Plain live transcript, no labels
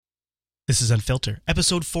This is Unfiltered,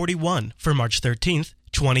 episode 41 for March 13th,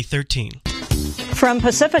 2013. From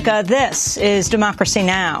Pacifica, this is Democracy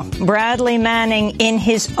Now! Bradley Manning in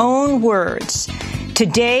his own words.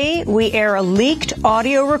 Today, we air a leaked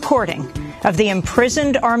audio recording of the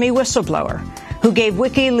imprisoned Army whistleblower who gave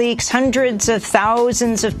WikiLeaks hundreds of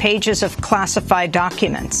thousands of pages of classified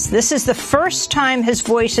documents. This is the first time his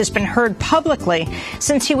voice has been heard publicly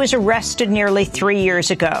since he was arrested nearly 3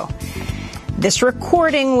 years ago. This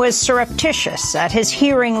recording was surreptitious at his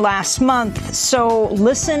hearing last month, so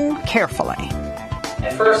listen carefully.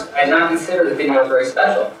 At first, I did not consider the video very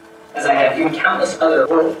special, as I had viewed countless other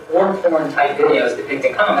war-porn-type videos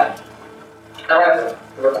depicting combat. However,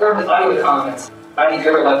 the recorded audio comments by the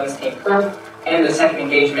aerial weapons team crew and the second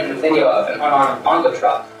engagement in the video of an unarmed bongo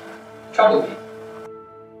truck troubled me.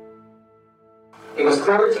 It was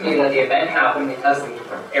clear to me that the event happened because the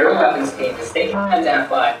aerial weapons team mistakenly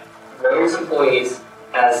identified various employees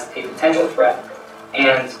as a potential threat,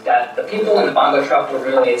 and that the people in the bongo truck were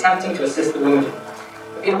merely attempting to assist the wounded.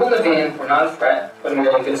 The people in the van were not a threat, but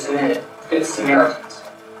merely good Samaritans.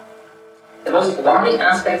 The most alarming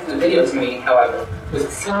aspect of the video to me, however, was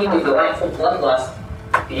the seemingly delightful bloodlust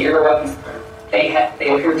the aerial weapons they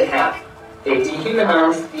appeared to have. They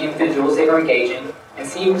dehumanized the individuals they were engaging and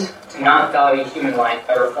seemed to not value human life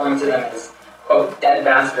by referring to them as, quote, dead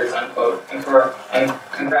bastards, unquote, and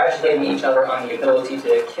congratulating each other on the ability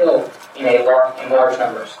to kill in large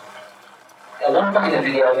numbers. At one point in the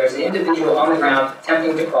video, there's an individual on the ground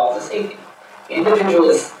attempting to crawl to safety. The individual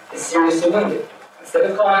is seriously wounded.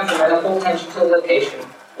 Instead of calling for medical attention to the location,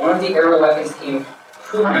 one of the aerial weapons team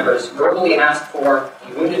crew members verbally asked for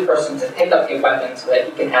the wounded person to pick up a weapon so that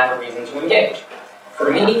he can have a reason to engage.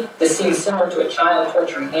 For me, this seems similar to a child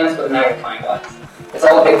torturing ants with a magnifying glass. It's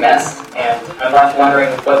all a big mess, and I'm left wondering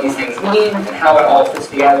what these things mean and how it all fits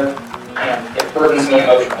together, and it burdens me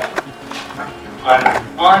emotionally.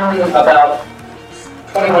 On about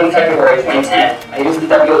 21 February 2010, I used the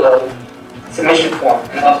WLO submission form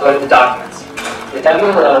and uploaded the documents. The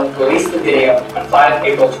WLO released the video on 5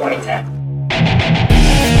 April 2010.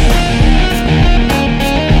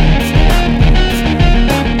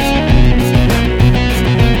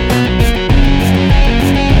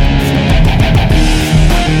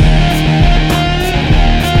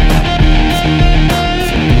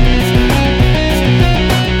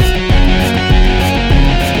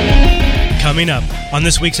 Coming up on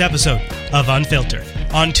this week's episode of Unfiltered.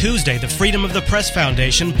 On Tuesday, the Freedom of the Press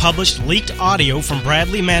Foundation published leaked audio from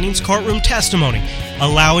Bradley Manning's courtroom testimony,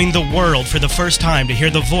 allowing the world for the first time to hear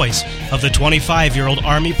the voice of the 25-year-old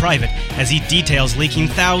Army private as he details leaking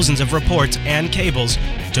thousands of reports and cables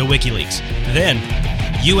to WikiLeaks. Then,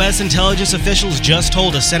 U.S. intelligence officials just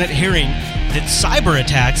told a Senate hearing that cyber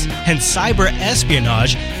attacks and cyber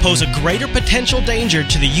espionage pose a greater potential danger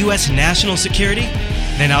to the U.S. national security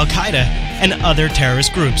than Al-Qaeda and other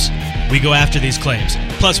terrorist groups. We go after these claims.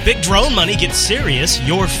 Plus, big drone money gets serious,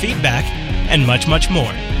 your feedback, and much, much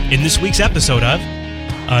more in this week's episode of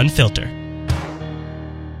Unfiltered.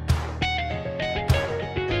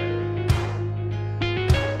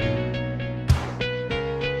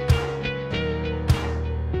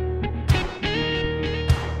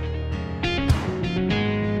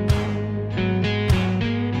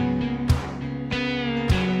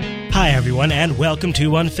 Hi everyone, and welcome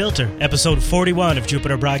to Unfiltered, episode 41 of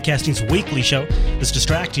Jupiter Broadcasting's weekly show that's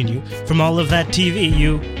distracting you from all of that TV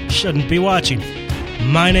you shouldn't be watching.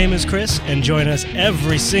 My name is Chris, and join us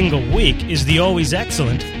every single week is the always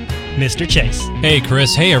excellent Mr. Chase. Hey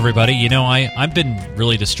Chris, hey everybody. You know, I've been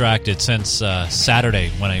really distracted since Saturday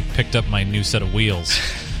when I picked up my new set of wheels.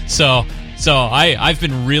 So I've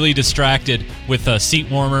been really distracted with seat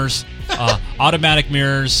warmers, automatic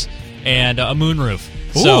mirrors, and a moonroof.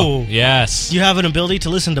 So, Ooh. Yes. You have an ability to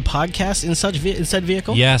listen to podcasts in said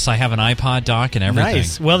vehicle? Yes, I have an iPod dock and everything.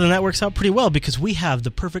 Nice. Well, then that works out pretty well because we have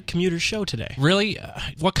the perfect commuter show today. Really?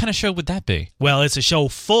 What kind of show would that be? Well, it's a show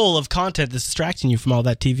full of content that's distracting you from all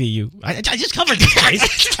that TV. I just covered this, guys.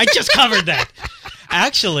 I just covered that.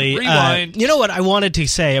 Actually, you know what I wanted to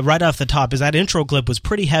say right off the top is that intro clip was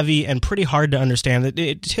pretty heavy and pretty hard to understand.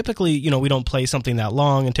 Typically, we don't play something that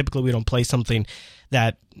long, and typically we don't play something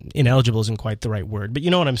that ineligible isn't quite the right word, but you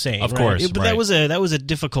know what I'm saying. Of course, but right. that was a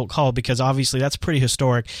difficult call because obviously that's pretty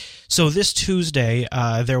historic. So this Tuesday,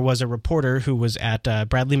 there was a reporter who was at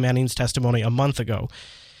Bradley Manning's testimony a month ago,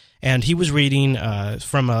 and he was reading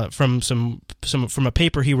from a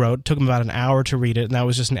paper he wrote. It took him about an hour to read it, and that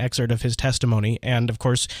was just an excerpt of his testimony. And of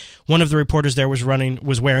course, one of the reporters there was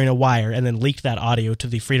wearing a wire, and then leaked that audio to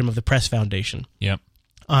the Freedom of the Press Foundation. Yep.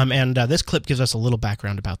 And this clip gives us a little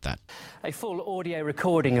background about that. A full audio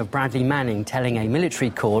recording of Bradley Manning telling a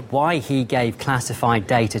military court why he gave classified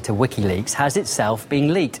data to WikiLeaks has itself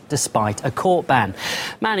been leaked despite a court ban.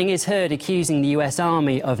 Manning is heard accusing the US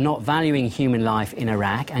Army of not valuing human life in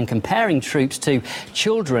Iraq and comparing troops to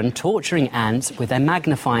children torturing ants with a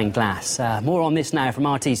magnifying glass. More on this now from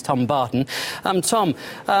RT's Tom Barton. Tom,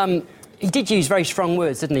 he did use very strong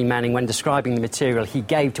words, didn't he, Manning, when describing the material he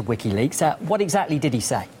gave to WikiLeaks. What exactly did he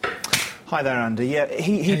say? Hi there, Andy. Yeah,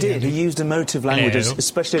 he did. He used emotive language,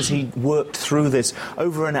 especially as he worked through this.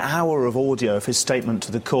 Over an hour of audio of his statement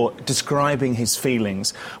to the court describing his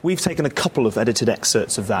feelings. We've taken a couple of edited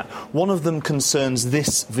excerpts of that. One of them concerns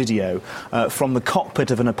this video from the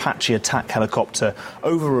cockpit of an Apache attack helicopter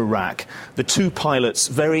over Iraq. The two pilots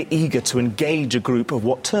very eager to engage a group of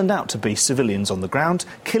what turned out to be civilians on the ground,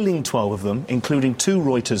 killing 12 of them, including 2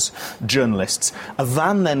 Reuters journalists. A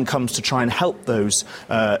van then comes to try and help those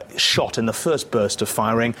shot in the first burst of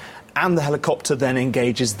firing, and the helicopter then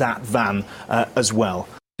engages that van as well.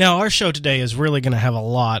 Now, our show today is really going to have a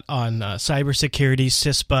lot on cybersecurity,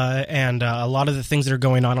 CISPA, and a lot of the things that are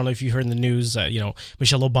going on. I don't know if you heard in the news,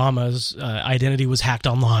 Michelle Obama's identity was hacked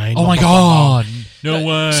online. Oh, my God. No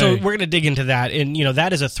way. So we're going to dig into that. And,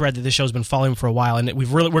 that is a thread that this show's been following for a while. And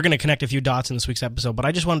we're going to connect a few dots in this week's episode. But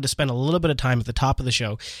I just wanted to spend a little bit of time at the top of the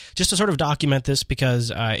show just to sort of document this,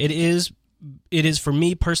 because it is, for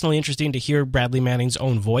me, personally interesting to hear Bradley Manning's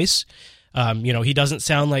own voice. He doesn't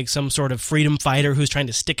sound like some sort of freedom fighter who's trying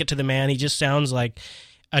to stick it to the man. He just sounds like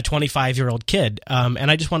a 25-year-old kid. And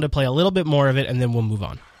I just wanted to play a little bit more of it, and then we'll move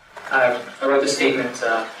on. I wrote the statement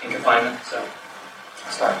in confinement, so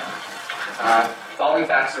I'll start now. Following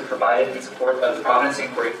facts are provided in support of the Providence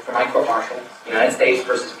Inquiry for my court-martial, United States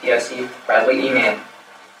versus PFC, Bradley E. Manning.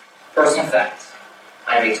 Personal facts.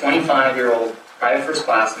 I am a 25-year-old private first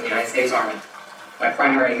class in the United States Army. My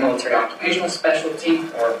primary military occupational specialty,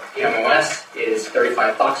 or PMOS, is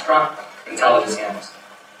 35 Foxtrot, intelligence analyst.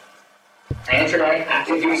 I entered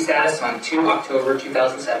active duty status on 2 October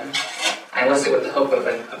 2007. I enlisted with the hope of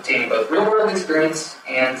obtaining both real-world experience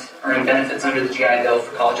and earning benefits under the GI Bill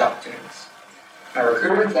for college opportunities. My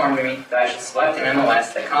recruiter informed me that I should select an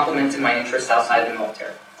MOS that complemented my interests outside the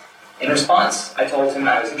military. In response, I told him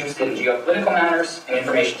I was interested in geopolitical matters and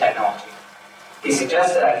information technology. He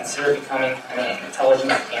suggested I consider becoming an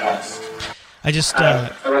intelligence analyst. I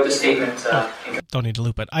wrote the statement. Don't need to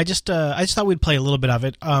loop it. I just thought we'd play a little bit of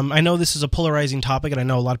it. I know this is a polarizing topic, and I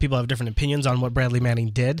know a lot of people have different opinions on what Bradley Manning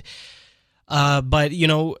did. But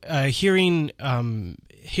hearing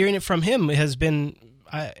it from him has been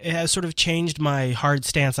it has sort of changed my hard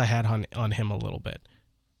stance I had on him a little bit.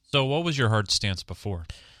 So, what was your hard stance before?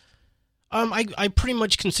 I pretty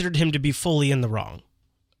much considered him to be fully in the wrong.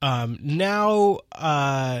 Now,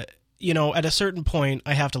 at a certain point,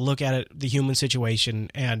 I have to look at it, the human situation,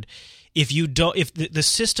 and if the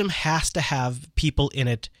system has to have people in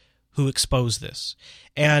it who expose this,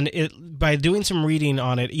 and by doing some reading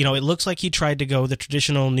on it, it looks like he tried to go the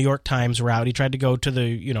traditional New York Times route. He tried to go to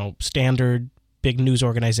the, standard big news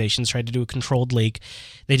organizations, tried to do a controlled leak.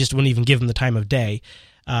 They just wouldn't even give him the time of day.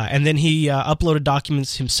 And then he uploaded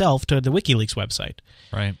documents himself to the WikiLeaks website.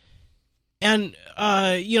 Right. And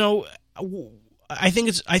I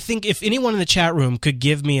think if anyone in the chat room could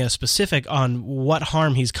give me a specific on what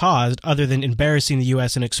harm he's caused, other than embarrassing the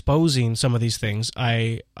U.S. and exposing some of these things,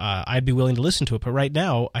 I'd be willing to listen to it. But right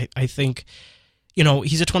now, I think,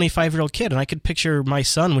 he's a 25-year-old kid, and I could picture my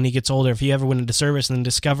son when he gets older, if he ever went into service and then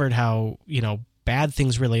discovered how bad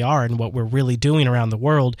things really are and what we're really doing around the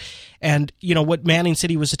world. And, what Manning said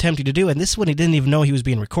he was attempting to do, and this is when he didn't even know he was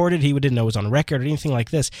being recorded, he didn't know it was on record or anything like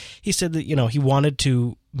this. He said that, he wanted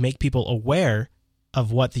to make people aware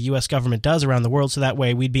of what the U.S. government does around the world, so that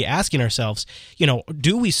way we'd be asking ourselves,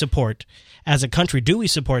 do we support, as a country, do we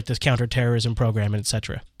support this counterterrorism program, and et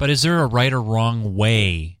cetera? But is there a right or wrong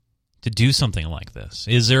way to do something like this?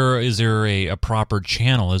 Is there a proper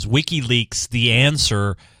channel? Is WikiLeaks the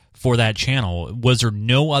answer for that channel? Was there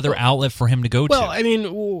no other outlet for him to go to? Well, I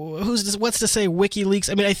mean, what's to say WikiLeaks?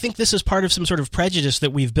 I mean, I think this is part of some sort of prejudice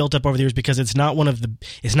that we've built up over the years, because it's not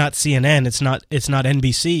it's not CNN, it's not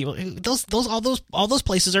NBC. All those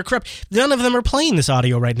places are corrupt. None of them are playing this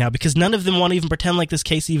audio right now because none of them want to even pretend like this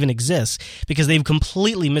case even exists, because they've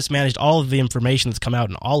completely mismanaged all of the information that's come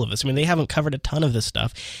out in all of this. I mean, they haven't covered a ton of this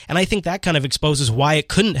stuff, and I think that kind of exposes why it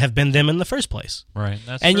couldn't have been them in the first place. Right.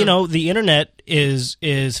 That's and true. The internet is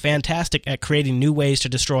fantastic at creating new ways to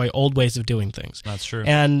destroy old ways of doing things. That's true.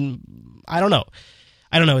 And I don't know.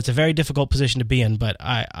 I don't know. It's a very difficult position to be in, but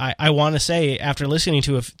I want to say, after listening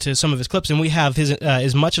to some of his clips, and we have his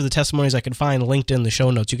as much of the testimonies I could find linked in the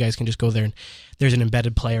show notes. You guys can just go there, and there's an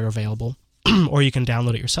embedded player available, or you can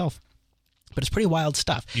download it yourself. But it's pretty wild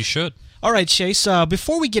stuff. You should. All right, Chase,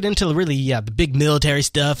 before we get into the big military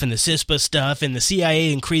stuff and the CISPA stuff and the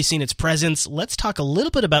CIA increasing its presence, let's talk a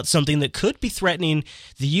little bit about something that could be threatening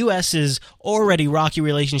the U.S.'s already rocky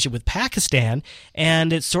relationship with Pakistan,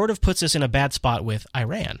 and it sort of puts us in a bad spot with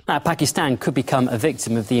Iran. Now, Pakistan could become a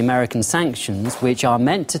victim of the American sanctions, which are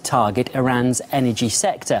meant to target Iran's energy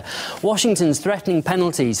sector. Washington's threatening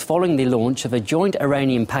penalties following the launch of a joint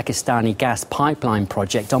Iranian-Pakistani gas pipeline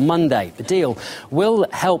project on Monday. The deal will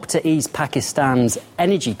help to ease Pakistan's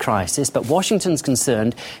energy crisis, but Washington's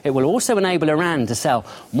concerned it will also enable Iran to sell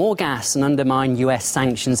more gas and undermine US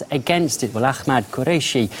sanctions against it. Well, Ahmad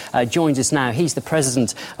Qureshi joins us now. He's the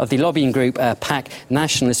president of the lobbying group Pak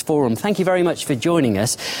Nationalist Forum. Thank you very much for joining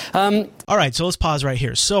us. All right, so let's pause right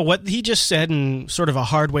here. So what he just said, in sort of a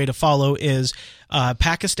hard way to follow, is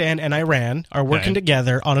Pakistan and Iran are working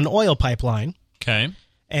together on an oil pipeline. Okay.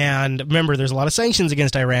 And remember, there's a lot of sanctions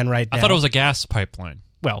against Iran right now. I thought it was a gas pipeline.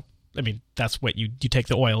 Well, I mean, that's what you take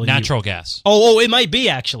the oil. Natural gas. Oh, it might be,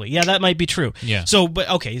 actually. Yeah, that might be true. Yeah. So, but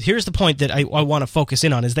okay, here's the point that I want to focus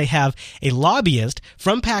in on, is they have a lobbyist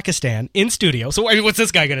from Pakistan in studio. So what's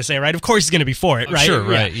this guy going to say, right? Of course he's going to be for it, right? Sure,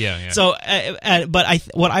 right, yeah. So, but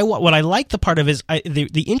what I like the part of is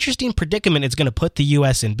the interesting predicament it's going to put the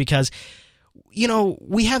U.S. in, because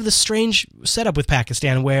we have this strange setup with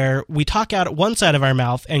Pakistan where we talk out one side of our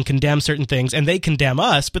mouth and condemn certain things, and they condemn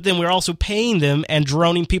us, but then we're also paying them and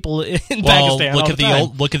droning people in Pakistan. Look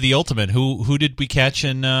at the ultimate. Who did we catch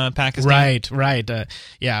in Pakistan? Right.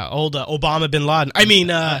 Old Obama bin Laden. I mean,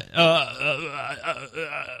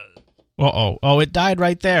 it died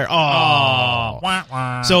right there.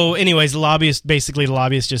 Oh. So, anyways, the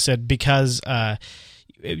lobbyist just said, because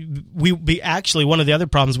actually, one of the other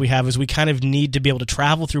problems we have is we kind of need to be able to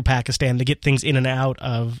travel through Pakistan to get things in and out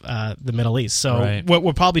of the Middle East. So what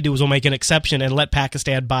we'll probably do is we'll make an exception and let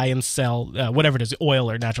Pakistan buy and sell whatever it is,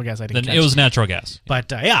 oil or natural gas. I think it was natural gas.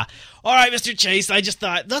 But yeah. All right, Mr. Chase, I just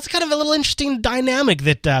thought that's kind of a little interesting dynamic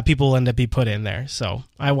that people end up being put in there. So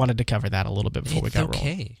I wanted to cover that a little bit before we got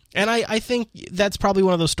rolling. And I think that's probably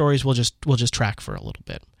one of those stories we'll just track for a little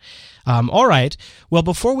bit. All right. Well,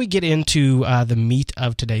 before we get into the meat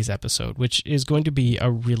of today's episode, which is going to be a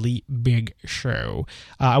really big show,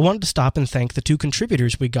 I wanted to stop and thank the 2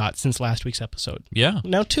 contributors we got since last week's episode. Yeah.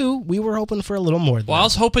 Now, 2, we were hoping for a little more than that. I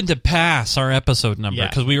was hoping to pass our episode number,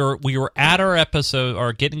 because we were at our episode,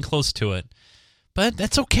 or getting close to it. But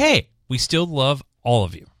that's okay. We still love all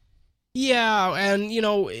of you. Yeah, and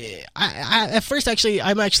at first,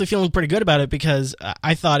 I'm actually feeling pretty good about it, because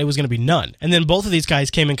I thought it was going to be none, and then both of these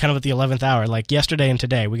guys came in kind of at the 11th hour, like yesterday and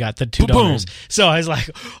today. We got the 2 donors, so I was like,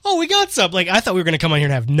 "Oh, we got some!" Like I thought we were going to come on here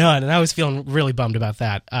and have none, and I was feeling really bummed about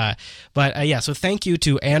that. So thank you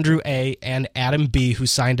to Andrew A. and Adam B. who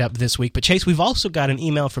signed up this week. But Chase, we've also got an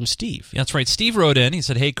email from Steve. Yeah, that's right. Steve wrote in. He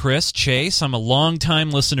said, "Hey, Chris, Chase, I'm a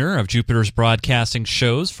longtime listener of Jupiter's broadcasting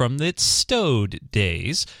shows from its Stowed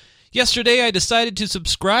days. Yesterday, I decided to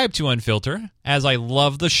subscribe to Unfilter, as I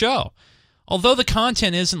love the show. Although the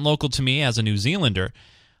content isn't local to me as a New Zealander,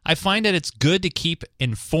 I find that it's good to keep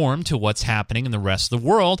informed to what's happening in the rest of the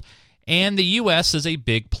world, and the U.S. is a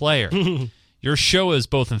big player. Your show is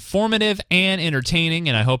both informative and entertaining,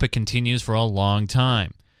 and I hope it continues for a long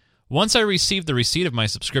time. Once I received the receipt of my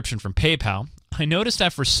subscription from PayPal, I noticed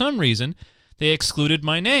that for some reason, they excluded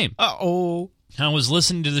my name. Uh-oh. I was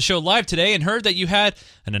listening to the show live today and heard that you had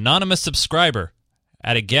an anonymous subscriber.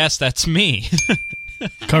 At a guess, that's me."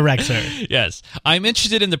 Correct, sir. Yes. "I'm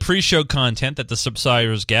interested in the pre-show content that the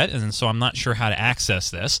subscribers get, and so I'm not sure how to access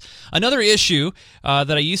this. Another issue that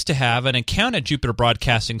I used to have an account at Jupiter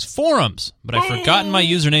Broadcasting's forums, but I've forgotten my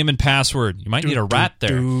username and password. You might need a rat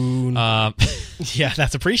there." Yeah,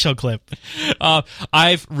 that's a pre-show clip.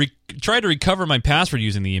 I've tried to recover my password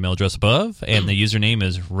using the email address above, and the username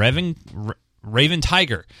is Raven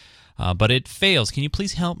Tiger, but it fails. Can you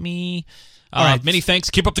please help me? All right. Many thanks.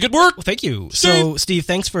 Keep up the good work. Well, thank you. So, Steve,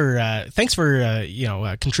 thanks for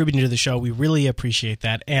contributing to the show. We really appreciate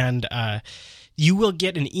that. And you will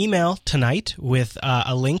get an email tonight with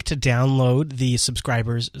a link to download the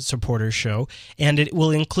Subscribers Supporters show, and it will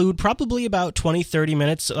include probably about 20-30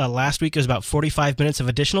 minutes. Last week it was about 45 minutes of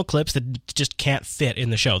additional clips that just can't fit in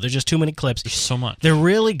the show. There's just too many clips. There's so much. They're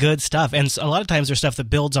really good stuff, and a lot of times there's stuff that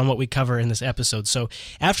builds on what we cover in this episode. So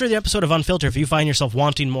after the episode of Unfiltered, if you find yourself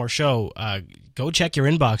wanting more show, go check your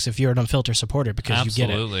inbox if you're an Unfiltered supporter because you get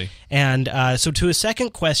it. And so to a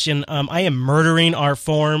second question, I am murdering our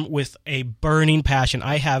forum with a burning passion.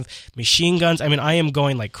 I have machine guns. I mean, I am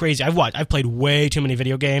going like crazy. I've played way too many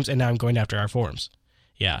video games, and now I'm going after our forums.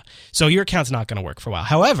 Yeah. So your account's not going to work for a while.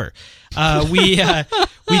 However, we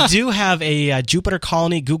do have a Jupiter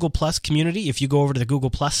Colony Google Plus community. If you go over to the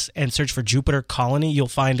Google Plus and search for Jupiter Colony, you'll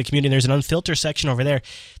find a community. There's an Unfiltered section over there.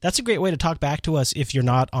 That's a great way to talk back to us if you're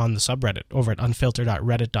not on the subreddit over at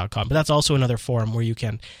unfiltered.reddit.com. But that's also another forum where you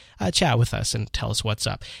can chat with us and tell us what's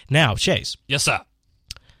up. Now, Chase. Yes, sir.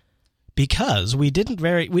 Because we didn't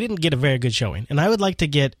get a very good showing, and I would like to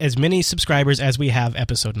get as many subscribers as we have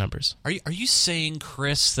episode numbers. Are you saying,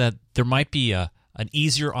 Chris, that there might be an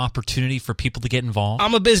easier opportunity for people to get involved?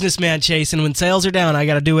 I'm a businessman, Chase, and when sales are down, I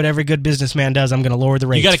got to do what every good businessman does. I'm going to lower the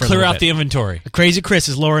rates. You got to clear out the inventory. Crazy Chris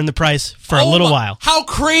is lowering the price for a little while. How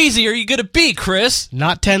crazy are you going to be, Chris?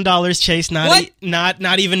 Not $10, Chase.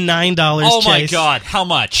 Not even $9, Oh Chase. my God! How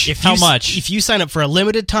much? How much? If you sign up for a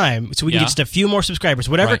limited time, so we can get just a few more subscribers,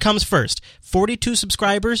 whatever comes first, 42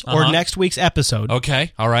 subscribers or next week's episode.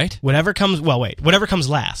 Okay. All right. Whatever comes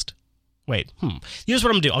last. Here's what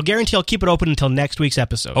I'm going to do. I'll guarantee I'll keep it open until next week's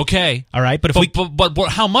episode. Okay. All right? But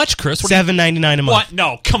how much, Chris? $7.99 a month. What?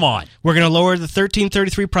 No, come on. We're going to lower the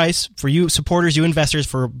 $13.33 price for you supporters, you investors,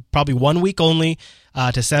 for probably 1 week only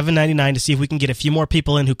to $7.99 to see if we can get a few more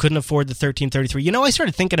people in who couldn't afford the $13.33. You know, I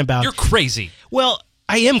started thinking about... You're crazy. Well...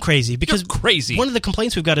 I am crazy because You're crazy. One of the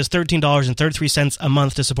complaints we've got is $13.33 a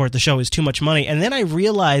month to support the show is too much money. And then I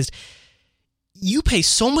realized you pay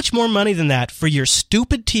so much more money than that for your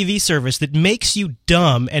stupid TV service that makes you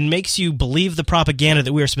dumb and makes you believe the propaganda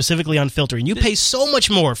that we are specifically unfiltering. You pay so much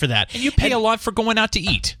more for that. And you pay a lot for going out to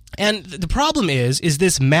eat. And the problem is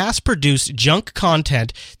this mass-produced junk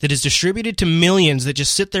content that is distributed to millions that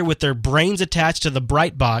just sit there with their brains attached to the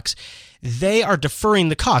bright box. They are deferring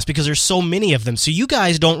the cost because there's so many of them. So you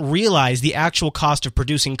guys don't realize the actual cost of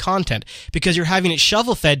producing content because you're having it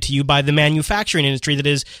shovel-fed to you by the manufacturing industry that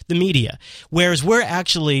is the media. Whereas we're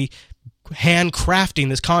actually handcrafting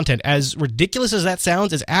this content. As ridiculous as that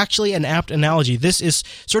sounds, is actually an apt analogy. This is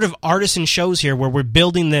sort of artisan shows here where we're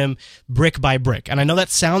building them brick by brick. And I know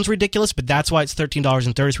that sounds ridiculous, but that's why it's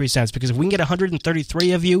 $13.33, because if we can get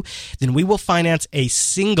 133 of you, then we will finance a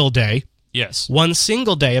single day. Yes. 1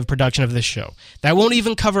 single day of production of this show. That won't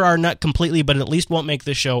even cover our nut completely, but it at least won't make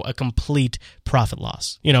this show a complete profit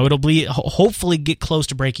loss. You know, it'll be hopefully get close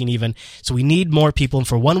to breaking even. So we need more people. And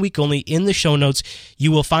for 1 week only, in the show notes, you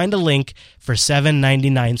will find a link for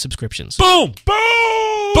 $7.99 subscriptions. Boom!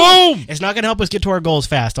 Boom! Boom! It's not going to help us get to our goals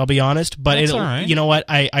fast, I'll be honest. But That's all right. You know what?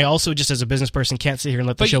 I also, just as a business person, can't sit here and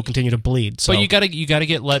let the show continue to bleed. So. But you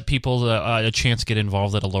gotta let people a chance to get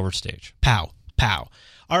involved at a lower stage. Pow.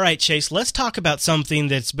 All right, Chase, let's talk about something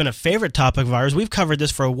that's been a favorite topic of ours. We've covered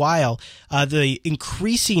this for a while, the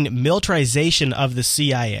increasing militarization of the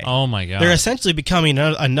CIA. Oh, my God. They're essentially becoming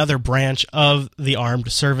another branch of the armed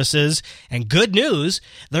services. And good news,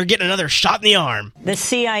 they're getting another shot in the arm. The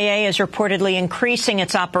CIA is reportedly increasing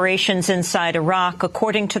its operations inside Iraq.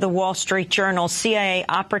 According to the Wall Street Journal, CIA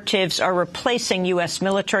operatives are replacing U.S.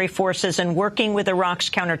 military forces and working with Iraq's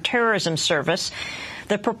counterterrorism service.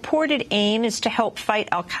 The purported aim is to help fight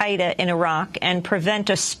al-Qaeda in Iraq and prevent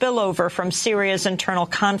a spillover from Syria's internal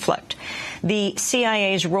conflict. The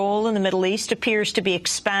CIA's role in the Middle East appears to be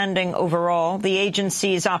expanding overall. The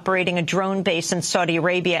agency is operating a drone base in Saudi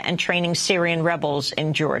Arabia and training Syrian rebels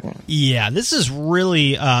in Jordan. Yeah, this is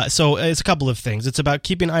really, so it's a couple of things. It's about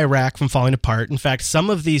keeping Iraq from falling apart. In fact, some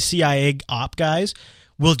of these CIA op guys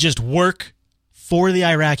will just work for the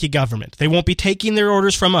Iraqi government. They won't be taking their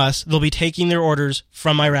orders from us. They'll be taking their orders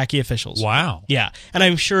from Iraqi officials. Wow. Yeah. And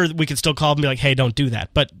I'm sure we could still call them and be like, hey, don't do that.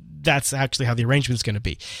 But that's actually how the arrangement's going to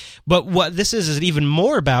be. But what this is even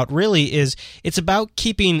more about, really, is it's about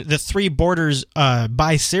keeping the three borders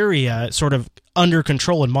by Syria sort of under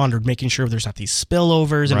control and monitored, making sure there's not these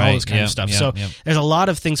spillovers and all this kind of stuff. So there's a lot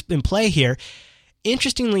of things in play here.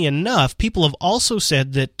 Interestingly enough, people have also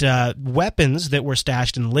said that weapons that were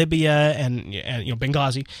stashed in Libya and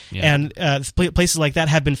Benghazi and places like that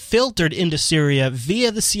have been filtered into Syria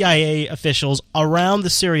via the CIA officials around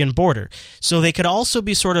the Syrian border. So they could also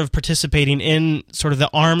be sort of participating in sort of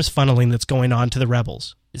the arms funneling that's going on to the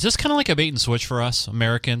rebels. Is this kind of like a bait and switch for us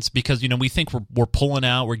Americans? Because, we think we're pulling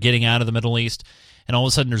out, we're getting out of the Middle East, and all of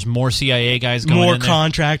a sudden there's more CIA guys going more in there.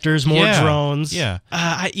 Contractors, more drones. Yeah.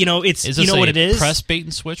 It's is this what it is? Press bait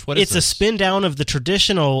and switch? What is this? It's a spin down of the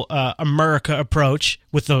traditional America approach,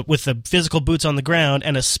 with the physical boots on the ground,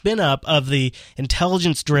 and a spin-up of the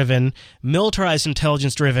intelligence-driven, militarized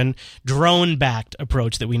intelligence-driven, drone-backed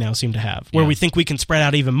approach that we now seem to have, where we think we can spread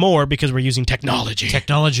out even more because we're using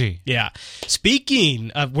technology. Yeah.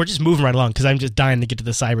 Speaking of, we're just moving right along because I'm just dying to get to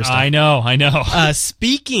the cyber stuff. I know.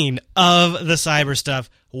 Speaking of the cyber stuff,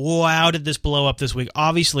 wow, did this blow up this week?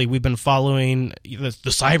 Obviously, we've been following the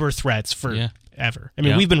cyber threats forever. I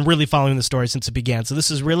mean, we've been really following the story since it began. So this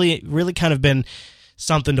has really, really kind of been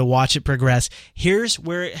something to watch it progress. Here's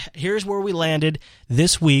where we landed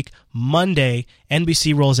this week. Monday,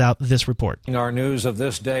 NBC rolls out this report. Our news of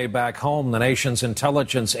this day back home, the nation's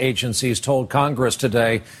intelligence agencies told Congress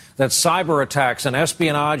today that cyber attacks and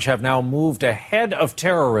espionage have now moved ahead of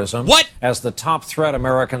terrorism as the top threat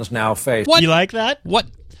Americans now face. What? You like that? What?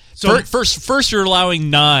 So first you're allowing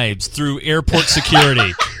knives through airport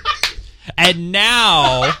security. And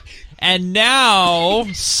now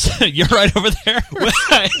you're right over there.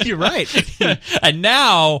 You're right. And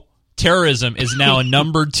now terrorism is now a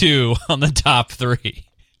number 2 on the top 3.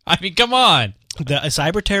 I mean, come on.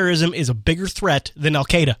 Cyber terrorism is a bigger threat than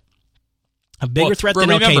Al-Qaeda. A bigger threat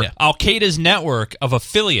than Al-Qaeda. Al-Qaeda's network of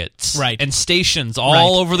affiliates and stations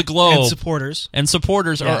all over the globe and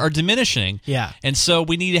supporters are diminishing. Yeah. And so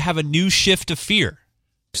we need to have a new shift of fear.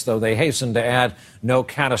 Though they hasten to add no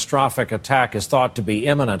catastrophic attack is thought to be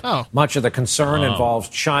imminent. Much of the concern involves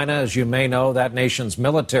China. As you may know, that nation's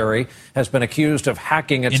military has been accused of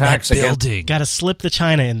hacking attacks against... Got to slip the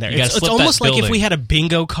China in there. It's almost like if we had a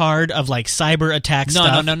bingo card of like cyber attack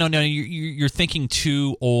stuff. No. You're thinking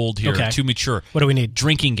too old here, too mature. What do we need?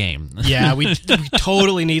 Drinking game. Yeah, we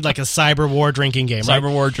totally need like a cyber war drinking game. Cyber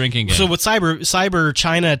war drinking game. So what cyber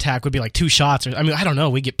China attack would be like 2 shots. I mean, I don't know.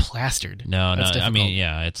 We get plastered. No. I mean,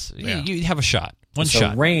 you have a shot. One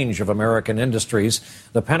shot. A range of American industries.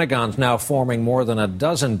 The Pentagon's now forming more than a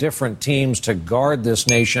dozen different teams to guard this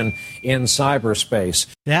nation in cyberspace.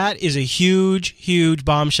 That is a huge, huge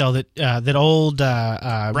bombshell that old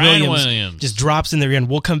Williams just drops in there, and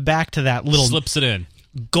we'll come back to that little slips it in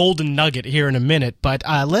golden nugget here in a minute. But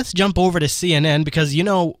let's jump over to CNN because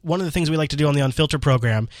one of the things we like to do on the Unfiltered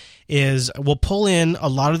program is we'll pull in a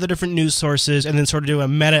lot of the different news sources and then sort of do a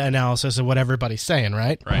meta-analysis of what everybody's saying,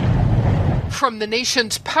 right? Right. From the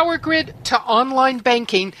nation's power grid to online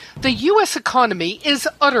banking, the U.S. economy is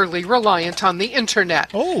utterly reliant on the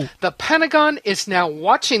Internet. The Pentagon is now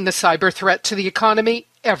watching the cyber threat to the economy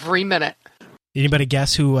every minute. Anybody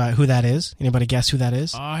guess who that is? Anybody guess who that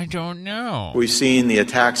is? I don't know. We've seen the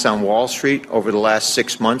attacks on Wall Street over the last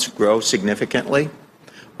 6 months grow significantly.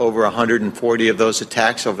 Over 140 of those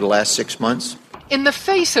attacks over the last 6 months. In the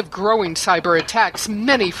face of growing cyber attacks,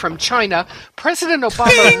 many from China, President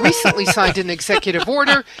Obama recently signed an executive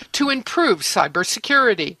order to improve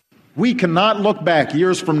cybersecurity. We cannot look back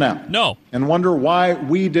years from now and wonder why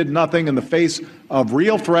we did nothing in the face of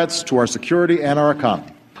real threats to our security and our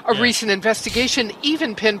economy. A recent investigation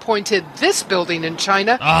even pinpointed this building in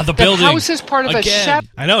China the building house is part of a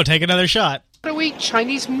I know, take another shot. shadowy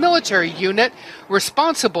Chinese military unit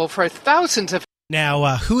responsible for thousands of...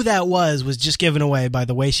 Now, who that was just given away by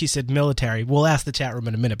the way she said military. We'll ask the chat room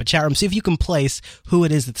in a minute. But chat room, see if you can place who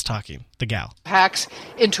it is that's talking, the gal. Hacks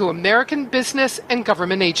into American business and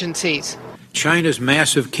government agencies. China's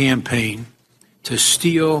massive campaign to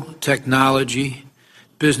steal technology,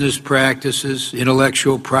 business practices,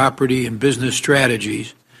 intellectual property, and business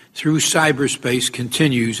strategies through cyberspace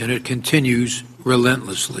continues, and it continues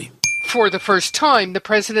relentlessly. For the first time, the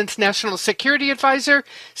president's national security advisor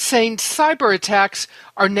saying cyber attacks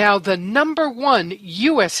are now the #1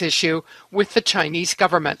 U.S. issue with the Chinese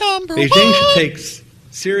government. Beijing should take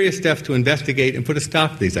serious steps to investigate and put a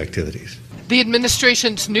stop to these activities. The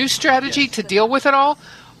administration's new strategy to deal with it all?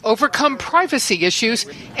 Overcome privacy issues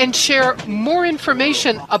and share more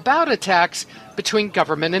information about attacks between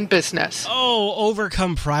government and business.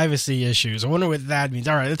 Overcome privacy issues. I wonder what that means.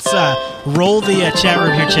 All right, let's roll the chat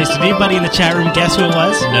room here, Chase. Did anybody in the chat room guess who it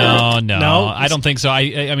was? No, I don't think so.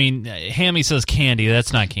 I mean, Hammy says Candy.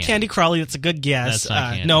 That's not Candy. Candy Crawley, that's a good guess. That's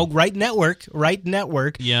not Candy. No, Right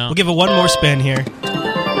Network. Yeah. We'll give it one more spin here.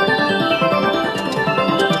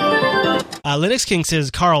 Linux King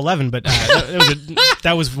says Carl Levin, but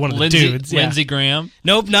that was one of the dudes. Lindsey Graham?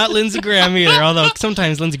 Nope, not Lindsey Graham either, although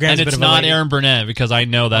sometimes Lindsey Graham's a bit of a... And it's not Aaron Burnett, because I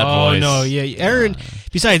know that voice. Oh, no, yeah.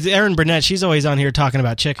 Besides Aaron Burnett, she's always on here talking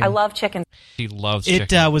about chicken. I love chicken. She loves chicken.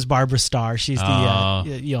 It was Barbara Starr. She's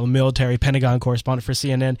the military Pentagon correspondent for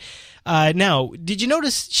CNN. Now, did you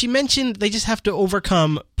notice she mentioned they just have to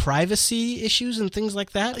overcome privacy issues and things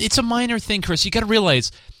like that? It's a minor thing, Chris. You got to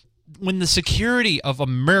realize... when the security of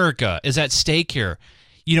America is at stake here,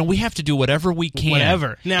 we have to do whatever we can.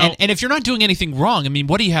 Whatever. Now, and if you're not doing anything wrong, I mean,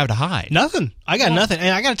 what do you have to hide? Nothing. I got nothing. And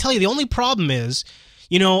I got to tell you, the only problem is,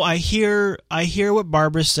 I hear what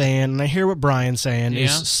Barbara's saying, and I hear what Brian's saying.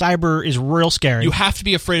 Is cyber is real scary. You have to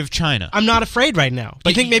be afraid of China. I'm not afraid right now. But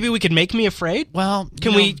you think maybe we could make me afraid? Well,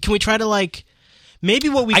 can we try to maybe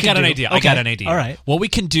what we? I got an idea. Okay. I got an idea. All right. What we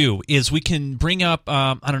can do is we can bring up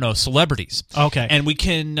celebrities. Okay. And we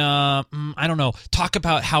can talk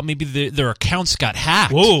about how maybe their accounts got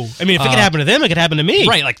hacked. Whoa! I mean, if it could happen to them, it could happen to me.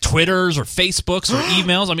 Right, like Twitters or Facebooks or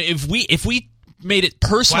emails. I mean, if we made it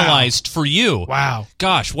personalized for you. Wow.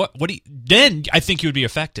 Gosh, then I think you would be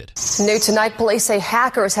affected. New tonight, police say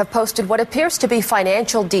hackers have posted what appears to be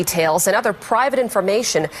financial details and other private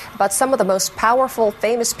information about some of the most powerful,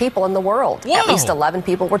 famous people in the world. Whoa. At least 11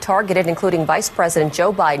 people were targeted, including Vice President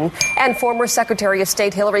Joe Biden and former Secretary of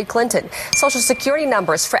State Hillary Clinton. Social Security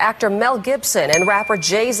numbers for actor Mel Gibson and rapper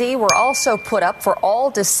Jay-Z were also put up for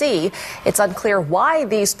all to see. It's unclear why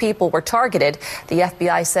these people were targeted. The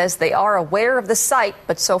FBI says they are aware of the site,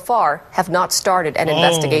 but so far have not started an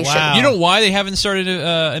investigation. Wow. You know why they haven't started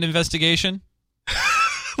an investigation?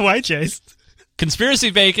 Why, Chase?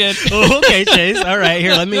 Conspiracy bacon. Oh, okay, Chase. All right,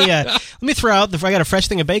 here. Let me throw out I got a fresh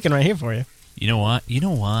thing of bacon right here for you. You know what? You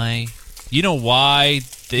know why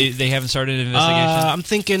they haven't started an investigation? I'm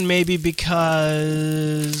thinking maybe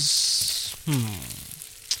because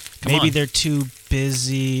maybe they're too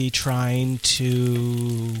busy trying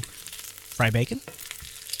to fry bacon.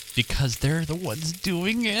 Because they're the ones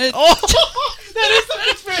doing it. Oh,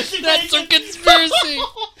 that is a conspiracy.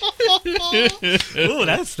 Ooh,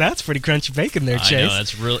 that's pretty crunchy bacon there, Chase. I know,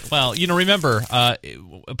 that's really well. Remember,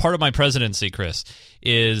 part of my presidency, Chris,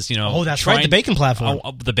 is that's right, the bacon platform,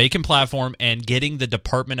 the bacon platform, and getting the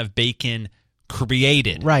Department of Bacon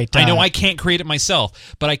created. Right. I know I can't create it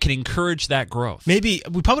myself, but I can encourage that growth. Maybe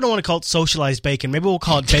we probably don't want to call it socialized bacon. Maybe we'll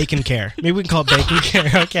call it bacon care. Maybe we can call it bacon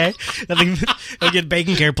care. Okay, I'll get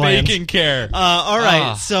bacon care plans. Bacon care. All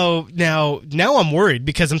right. So now I'm worried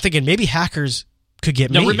because I'm thinking maybe hackers could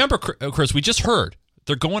get me. Now remember, Chris, we just heard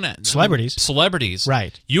they're going at celebrities.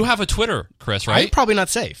 Right. You have a Twitter, Chris, right? I'm probably not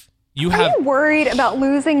safe. Are you worried about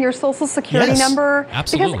losing your Social Security number?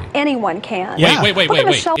 Absolutely. Because anyone can. Yeah. Wait.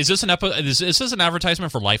 Is this an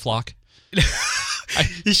advertisement for LifeLock?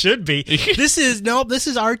 It should be. This is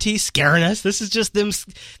RT scaring us. This is just them.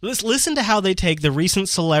 Let's listen to how they take the recent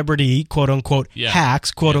celebrity quote unquote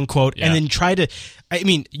hacks quote unquote and then try to. I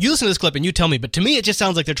mean, you listen to this clip and you tell me, but to me it just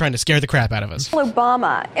sounds like they're trying to scare the crap out of us.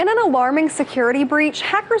 Obama. In an alarming security breach,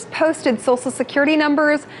 hackers posted Social Security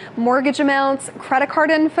numbers, mortgage amounts, credit card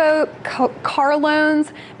info, car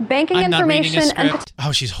loans, banking information, and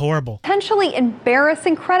she's horrible. Potentially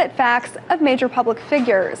embarrassing credit facts of major public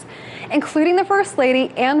figures, including the First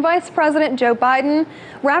Lady and Vice President Joe Biden,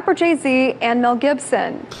 rapper Jay-Z, and Mel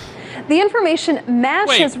Gibson. The information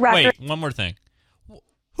matches records. Wait, one more thing.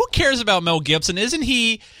 Who cares about Mel Gibson? Isn't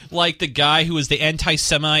he like the guy who was the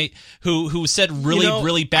anti-Semite who said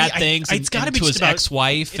really bad things to his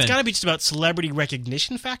ex-wife? It's got to be just about celebrity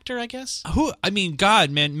recognition factor, I guess. God,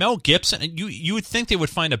 man, Mel Gibson. You would think they would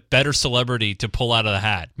find a better celebrity to pull out of the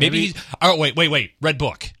hat. Maybe he's. Oh, wait. Red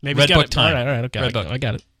Book. Maybe Red Book time. All right. Okay, Red Book. I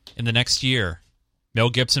got it. In the next year, Mel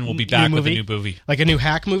Gibson will be back with a new movie. Like a new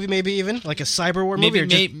hack movie, maybe even? Like a cyber war movie? Or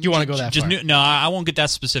do you want to go that far? No, I won't get that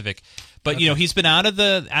specific. But, he's been out of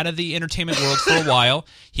the entertainment world for a while.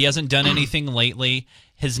 He hasn't done anything lately.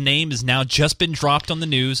 His name has now just been dropped on the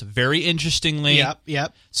news, very interestingly.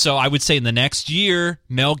 Yep. So I would say in the next year,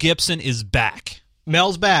 Mel Gibson is back.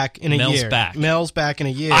 Mel's back in a year. Mel's back in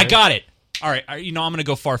a year. I got it. All right. I'm going to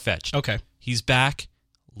go far-fetched. Okay. He's back.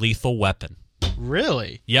 Lethal Weapon.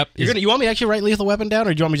 Really? Yep. You want me to actually write Lethal Weapon down,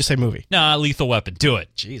 or do you want me to just say movie? Nah, Lethal Weapon. Do it.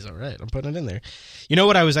 Jeez, all right. I'm putting it in there. You know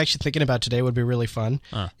what I was actually thinking about today would be really fun?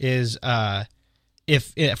 Is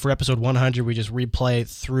if for episode 100 we just replay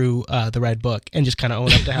through the Red Book and just kind of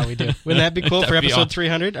own up to how we do. Wouldn't that be cool for episode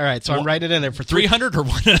 300? All right, so I'm writing it in there for 300 or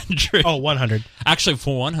 100? Oh, 100. Actually,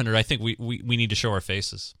 for 100, I think we need to show our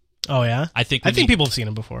faces. Oh, yeah? I think people have seen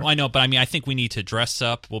them before. Well, I know, but I think we need to dress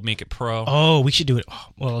up. We'll make it pro. Oh, we should do it. Oh,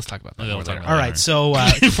 well, let's talk about that later. All right, so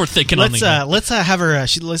if we're thinking let's have her.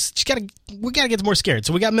 We gotta get more scared.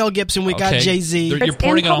 So we got Mel Gibson, we got Jay-Z. You're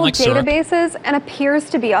pouring it on like syrup. Databases and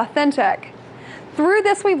appears to be authentic. Through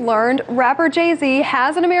this, we've learned rapper Jay-Z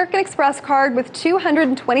has an American Express card with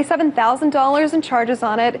 $227,000 in charges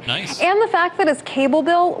on it. Nice. And the fact that his cable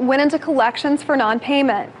bill went into collections for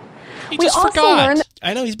non-payment. We also learned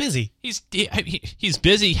I know he's busy. He's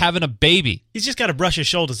busy having a baby. He's just got to brush his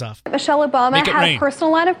shoulders off. Michelle Obama had a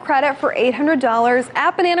personal line of credit for $800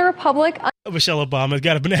 at Banana Republic. Michelle Obama's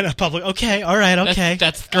got a Banana Republic. Okay, all right, okay.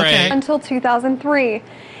 That's great. Okay. Until 2003,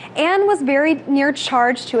 and was very near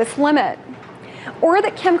charged to its limit. Or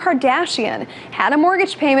that Kim Kardashian had a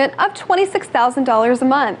mortgage payment of $26,000 a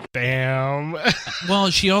month. Bam. Well,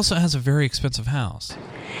 she also has a very expensive house.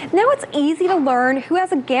 Now it's easy to learn who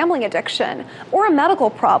has a gambling addiction or a medical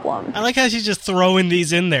problem. I like how she's just throwing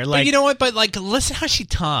these in there. Like, but you know what? But like, listen how she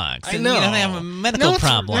talks. I know. They have a medical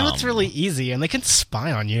problem. Now it's really easy, and they can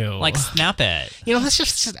spy on you. Like, snap it. You know, that's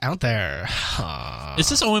just out there. Is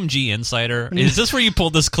this OMG Insider? Is this where you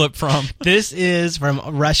pulled this clip from? This is from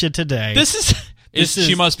Russia Today.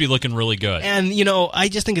 She must be looking really good. And, you know, I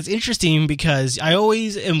just think it's interesting because I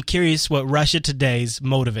always am curious what Russia Today's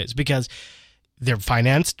motive is, because they're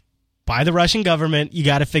financed by the Russian government. You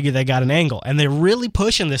got to figure they got an angle. And they're really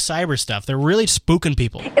pushing this cyber stuff. They're really spooking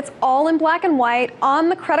people. It's all in black and white on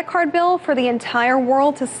the credit card bill for the entire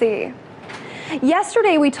world to see.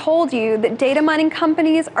 Yesterday, we told you that data mining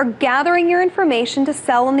companies are gathering your information to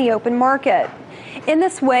sell in the open market. In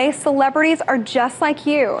this way, celebrities are just like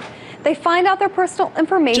you. They find out their personal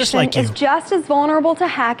information is just as vulnerable to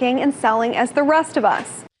hacking and selling as the rest of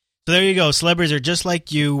us. So there you go. Celebrities are just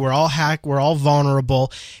like you. We're all hacked. We're all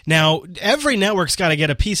vulnerable. Now, every network's got to get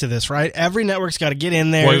a piece of this, right? Every network's got to get in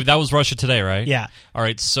there. Wait, that was Russia Today, right? Yeah. All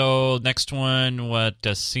right. So next one, what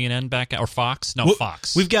does CNN back or Fox? No,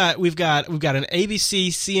 Fox. We've got an ABC,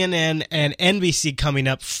 CNN, and NBC coming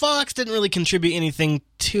up. Fox didn't really contribute anything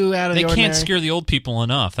too out of the ordinary. They can't scare the old people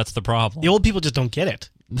enough. That's the problem. The old people just don't get it.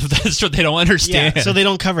 That's true. They don't understand. Yeah, so they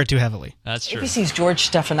don't cover it too heavily. That's true. ABC's George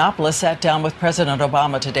Stephanopoulos sat down with President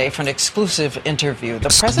Obama today for an exclusive interview.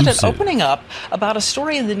 The president opening up about a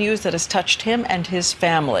story in the news that has touched him and his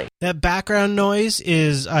family. That background noise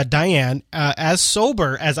is Diane, as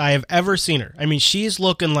sober as I have ever seen her. I mean, she's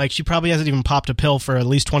looking like she probably hasn't even popped a pill for at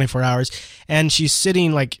least 24 hours, and she's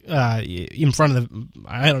sitting like in front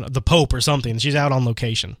of the Pope or something. She's out on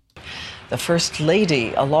location. The First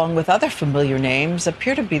Lady, along with other familiar names,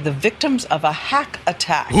 appear to be the victims of a hack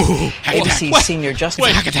attack. ABC senior Justice...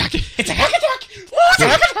 Wait, hack attack! It's a hack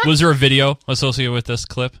attack! Was there a video associated with this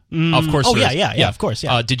clip? Of course. Oh yeah, of course.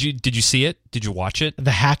 Yeah. Did you see it? Did you watch it?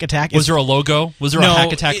 The hack attack. Was there a logo? Was there a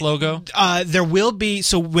hack attack logo? There will be.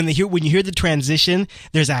 So when you hear the transition,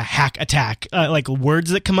 there's a hack attack like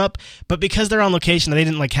words that come up. But because they're on location, they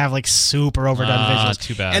didn't have super overdone visuals.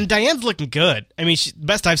 Too bad. And Diane's looking good. I mean,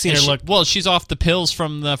 best I've seen her look. Well, she's off the pills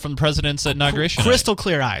from the president's inauguration. Crystal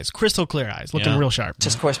clear eyes, looking real sharp.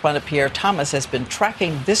 Justice correspondent Pierre Thomas has been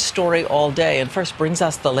tracking this story all day, and first brings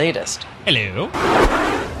us the latest. Hello.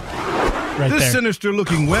 This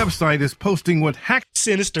sinister-looking website is posting what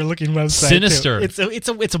sinister-looking website. Sinister. Too.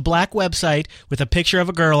 It's a black website with a picture of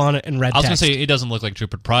a girl on it and red text. I was going to say it doesn't look like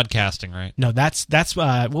Jupiter Broadcasting, right? No, that's that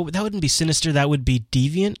wouldn't be sinister. That would be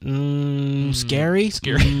deviant, scary,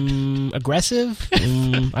 aggressive.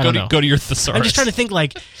 I don't know. Go to your thesaurus. I'm just trying to think.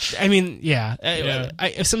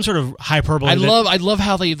 Some sort of hyperbole. I love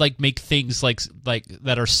how they make things like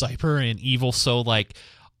that are cyber and evil. So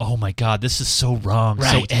oh my God, this is so wrong,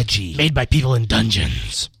 so edgy. Made by people in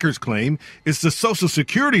dungeons. Hackers claim it's the Social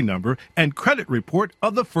Security number and credit report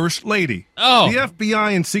of the First Lady. Oh. The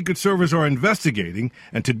FBI and Secret Service are investigating,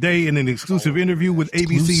 and today in an exclusive interview with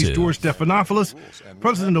ABC's George Stephanopoulos,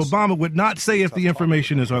 President Obama would not say if the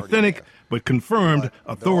information is authentic, but confirmed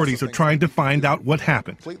authorities are trying to find out what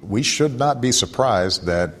happened. We should not be surprised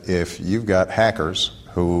that if you've got hackers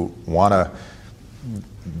who want to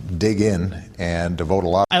dig in and devote a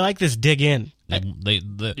lot. I like this dig in.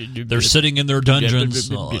 They're sitting in their dungeons.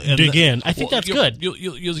 Dig in. I think that's good.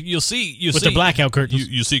 You'll see with the blackout curtains.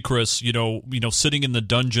 You see, Chris. Sitting in the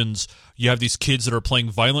dungeons. You have these kids that are playing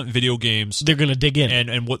violent video games. They're going to dig in,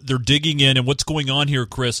 and what they're digging in, and what's going on here,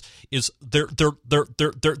 Chris, is they're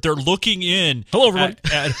looking in. Hello, everybody.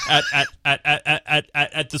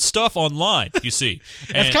 At the stuff online. You see,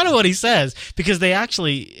 that's kind of what he says, because they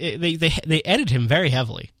actually they edit him very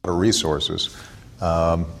heavily. Resources.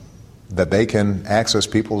 That they can access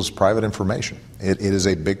people's private information. It is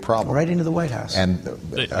a big problem. Right into the White House. And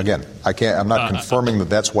again, I'm not confirming that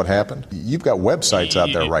that's what happened. You've got websites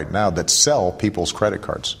out there right now that sell people's credit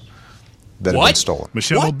cards. that have been stolen.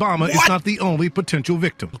 Michelle Obama is not the only potential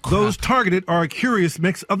victim. Those targeted are a curious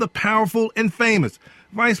mix of the powerful and famous.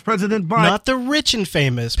 Vice President Biden. Not the rich and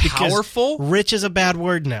famous. Powerful? Rich is a bad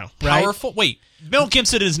word now, right? Powerful? Wait, Mel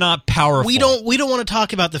Gibson is not powerful. We don't want to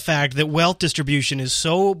talk about the fact that wealth distribution is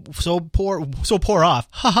so poor off.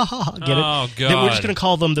 Ha ha ha. Get it? Oh, God. That we're just going to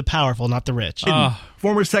call them the powerful, not the rich.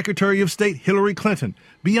 Former Secretary of State Hillary Clinton,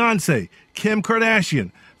 Beyonce, Kim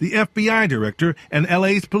Kardashian, the FBI director, and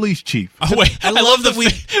LA's police chief. Oh, wait, I love that we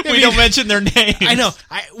don't mention their names. I know.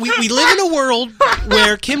 We live in a world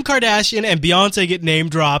where Kim Kardashian and Beyonce get name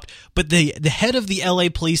dropped, but the head of the LA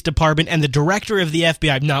Police Department and the director of the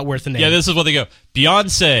FBI, not worth a name. Yeah, this is what they go.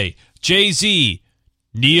 Beyonce, Jay-Z,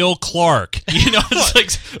 Neil Clark. You know, it's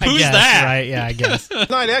like, who's that? Right, yeah, I guess.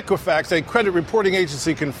 Tonight, Equifax, a credit reporting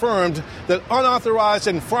agency, confirmed that unauthorized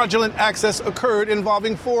and fraudulent access occurred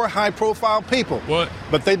involving 4 high-profile people. What?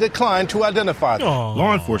 But they declined to identify them.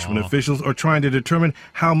 Law enforcement officials are trying to determine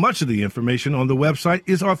how much of the information on the website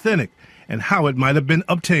is authentic and how it might have been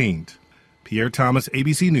obtained. Pierre Thomas,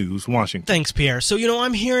 ABC News, Washington. Thanks, Pierre. So,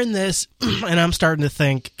 I'm hearing this, and I'm starting to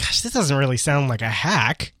think, gosh, this doesn't really sound like a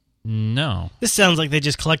hack. No. This sounds like they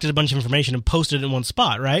just collected a bunch of information and posted it in one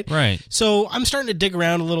spot, right? Right. So I'm starting to dig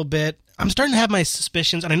around a little bit. I'm starting to have my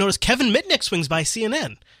suspicions, and I noticed Kevin Mitnick swings by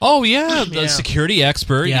CNN. Oh, yeah, the security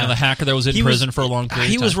expert, the hacker that was in prison for a long period of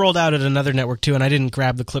time. He was rolled out at another network, too, and I didn't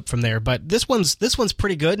grab the clip from there. But this one's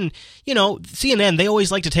pretty good, and, CNN, they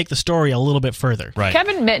always like to take the story a little bit further. Right.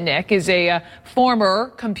 Kevin Mitnick is a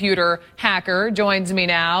former computer hacker, joins me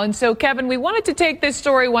now. And so, Kevin, we wanted to take this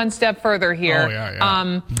story one step further here. Oh, yeah.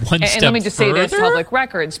 And let me just say this, public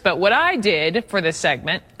records. But what I did for this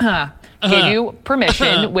segment... Give you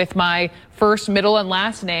permission with my first, middle, and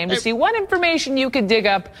last name to see what information you could dig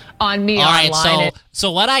up on me online. All right,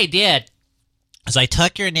 so what I did is I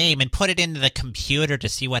took your name and put it into the computer to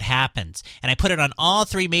see what happens. And I put it on all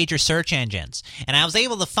 3 major search engines. And I was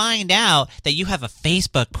able to find out that you have a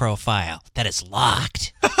Facebook profile that is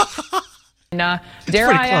locked.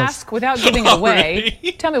 Dare I ask, without giving it away,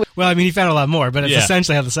 tell me. Well, he found a lot more, but it's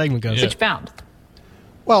essentially how the segment goes. What you found?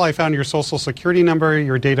 Well, I found your social security number,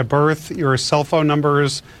 your date of birth, your cell phone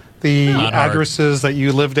numbers, the addresses that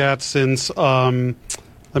you lived at since,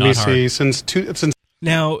 since...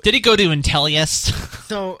 Now, did he go to Intellius?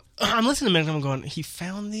 So, I'm listening to Mitnick, I'm going, he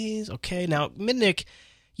found these? Okay, now, Mitnick,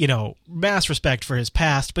 mass respect for his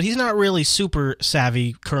past, but he's not really super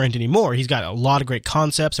savvy current anymore. He's got a lot of great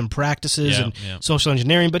concepts and practices and social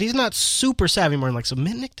engineering, but he's not super savvy anymore. So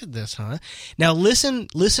Mitnick did this, huh? Now listen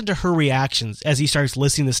to her reactions as he starts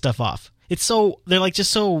listing this stuff off. They're like just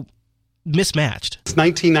so mismatched. It's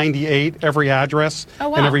 1998, every address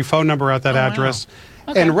and every phone number at that address. Wow.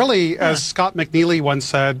 Okay. And really, as Scott McNeely once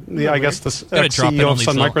said, I guess the CEO of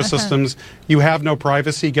Sun Microsystems, you have no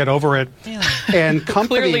privacy, get over it. And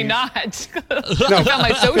companies... Clearly not. I found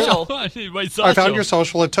my social. I found your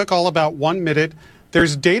social. It took all about 1 minute.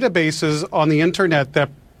 There's databases on the internet that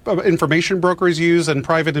information brokers use and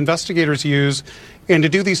private investigators use. And to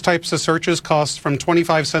do these types of searches costs from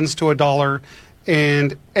 25 cents to $1.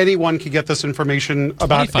 And anyone can get this information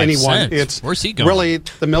about anyone. Cents. Where's he going? Really,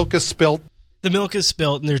 the milk is spilt. The milk is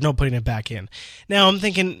spilt, and there's no putting it back in. Now, I'm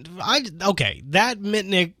thinking, that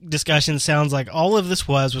Mitnick discussion sounds like all of this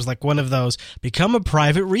was like one of those, become a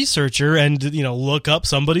private researcher and, look up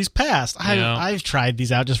somebody's past. I've tried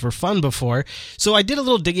these out just for fun before. So I did a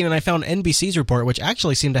little digging, and I found NBC's report, which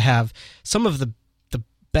actually seemed to have some of the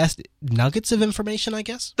best nuggets of information, I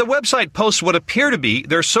guess. The website posts what appear to be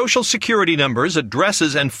their social security numbers,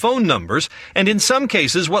 addresses, and phone numbers, and in some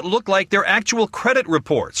cases what look like their actual credit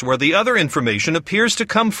reports, where the other information appears to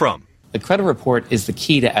come from. The credit report is the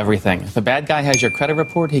key to everything. If a bad guy has your credit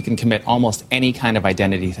report, he can commit almost any kind of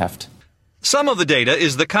identity theft. Some of the data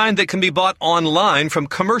is the kind that can be bought online from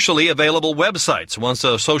commercially available websites once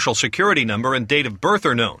a social security number and date of birth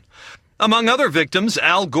are known. Among other victims,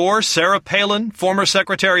 Al Gore, Sarah Palin, former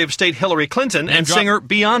Secretary of State Hillary Clinton, and singer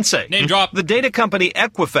Beyonce. Name drop. The data company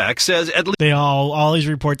Equifax says at least... all these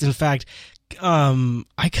reports, in fact...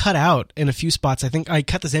 I cut out in a few spots. I think I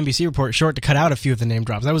cut this NBC report short to cut out a few of the name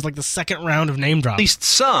drops. That was like the second round of name drops. At least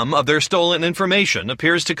some of their stolen information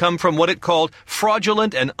appears to come from what it called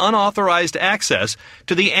fraudulent and unauthorized access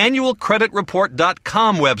to the annual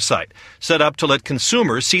creditreport.com website, set up to let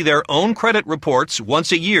consumers see their own credit reports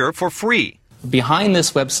once a year for free. Behind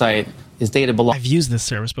this website is data I've used this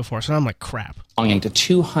service before, so I'm like, crap. Belonging to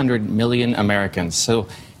 200 million Americans. So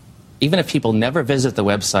even if people never visit the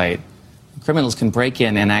website, criminals can break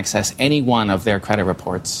in and access any one of their credit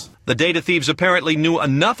reports. The The data thieves apparently knew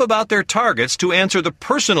enough about their targets to answer the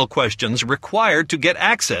personal questions required to get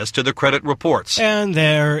access to the credit reports. And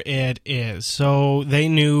there it is. So they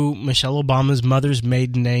knew Michelle Obama's mother's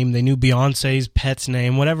maiden name. They knew Beyonce's pet's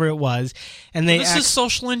name, whatever it was. And this is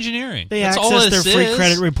social engineering. They That's accessed all their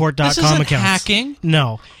freecreditreport.com This isn't accounts. hacking.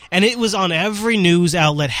 No. And it was on every news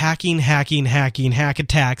outlet, hack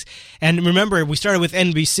attacks. And remember, we started with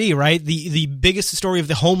NBC, right? The biggest story of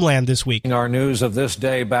the homeland this week. Our news of this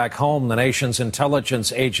day back home, the nation's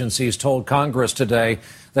intelligence agencies told Congress today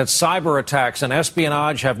that cyber attacks and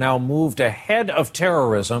espionage have now moved ahead of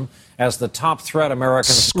terrorism as the top threat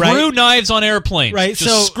Americans... Screw knives on airplanes. Right,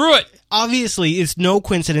 Just screw it. Obviously, it's no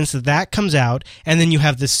coincidence that comes out, and then you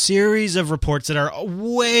have this series of reports that are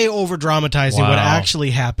way over-dramatizing what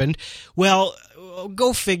actually happened. Well,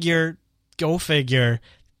 go figure.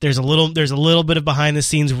 There's a little bit of behind the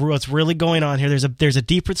scenes what's really going on here. There's a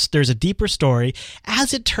deeper story.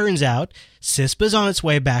 As it turns out, CISPA's on its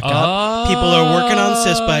way back up. People are working on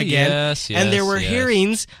CISPA again. And there were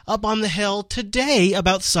hearings up on the Hill today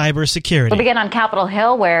about cybersecurity. We'll begin on Capitol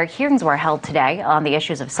Hill, where hearings were held today on the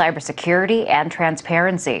issues of cybersecurity and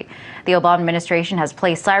transparency. The Obama administration has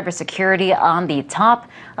placed cybersecurity on the top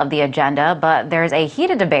of the agenda, but there's a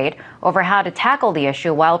heated debate over how to tackle the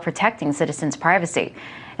issue while protecting citizens' privacy.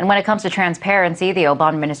 And when it comes to transparency, the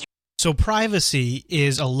Obama administration... So privacy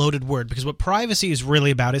is a loaded word, because what privacy is really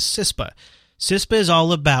about is CISPA. CISPA is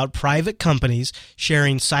all about private companies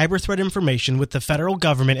sharing cyber threat information with the federal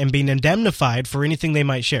government and being indemnified for anything they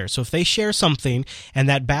might share. So if they share something and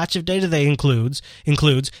that batch of data they includes a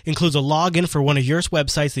login for one of your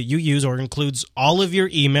websites that you use, or includes all of your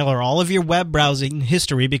email or all of your web browsing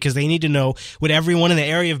history, because they need to know what everyone in the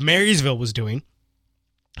area of Marysville was doing,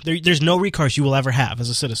 there's no recourse you will ever have as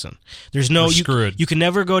a citizen. You can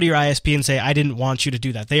never go to your ISP and say, I didn't want you to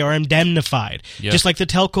do that. They are indemnified. Yep. Just like the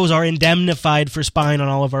telcos are indemnified for spying on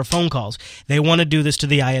all of our phone calls. They want to do this to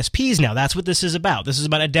the ISPs now. That's what this is about. This is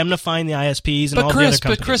about indemnifying the ISPs and all the other companies.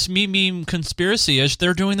 But Chris, meme conspiracy-ish,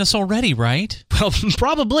 they're doing this already, right? Well,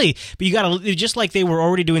 probably. But you got to, just like they were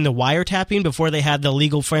already doing the wiretapping before they had the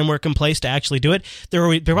legal framework in place to actually do it,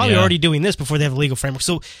 they're probably already doing this before they have a legal framework.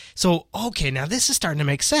 So okay, now this is starting to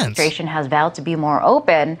make sense. Administration has vowed to be more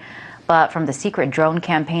open, but from the secret drone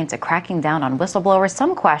campaign to cracking down on whistleblowers,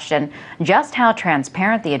 some question just how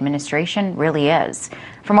transparent the administration really is.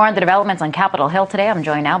 For more on the developments on Capitol Hill today, I'm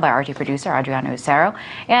joined now by RT producer Adriana Usero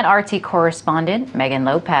and RT correspondent Megan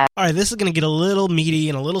Lopez. All right, this is going to get a little meaty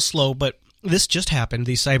and a little slow, but this just happened,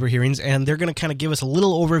 these cyber hearings, and they're going to kind of give us a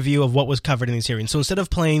little overview of what was covered in these hearings. So instead of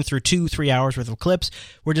playing through 2-3 hours worth of clips,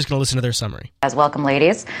 we're just going to listen to their summary. Welcome,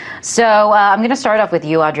 ladies. So I'm going to start off with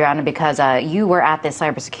you, Adriana, because you were at this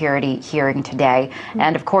cybersecurity hearing today.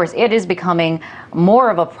 And of course, it is becoming more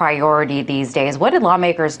of a priority these days. What did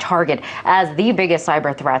lawmakers target as the biggest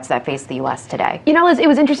cyber threats that face the U.S. today? You know, it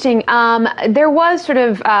was interesting. There was sort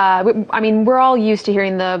of, we're all used to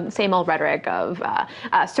hearing the same old rhetoric of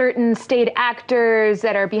certain state actors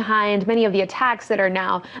that are behind many of the attacks that are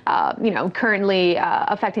now, currently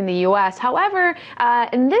affecting the U.S. However,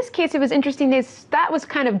 in this case, it was interesting. That was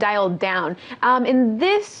kind of dialed down. In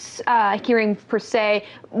this hearing, per se,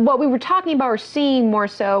 what we were talking about or seeing more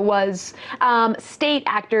so was state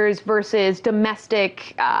actors versus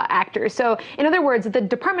domestic actors. So, in other words, the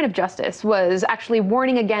Department of Justice was actually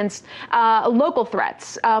warning against local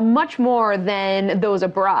threats much more than those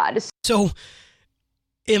abroad. So,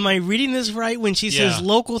 am I reading this right? When she says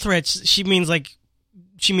local threats, she means like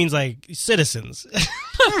citizens,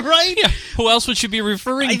 right? Yeah. Who else would she be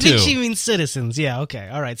referring to? I think she means citizens. Yeah. Okay.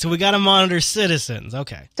 All right. So we got to monitor citizens.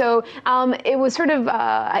 Okay. So it was sort of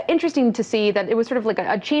interesting to see that it was sort of like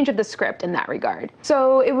a change of the script in that regard.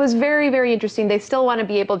 So it was very, very interesting. They still want to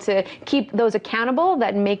be able to keep those accountable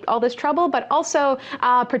that make all this trouble, but also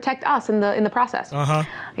protect us in the process.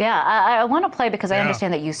 Yeah. I want to play because I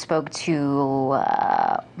understand that you spoke to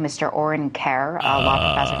Mr. Oren Kerr, a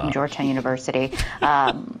law professor from Georgetown University.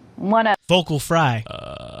 Vocal fry.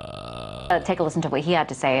 Take a listen to what he had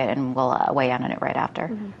to say, and we'll weigh in on it right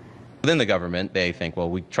after. Within the government, they think, well,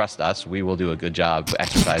 we trust us. We will do a good job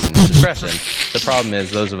exercising discretion. The problem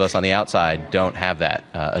is those of us on the outside don't have that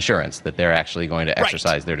assurance that they're actually going to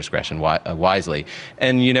exercise their discretion wisely.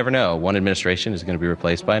 And you never know. One administration is going to be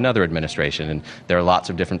replaced by another administration. And there are lots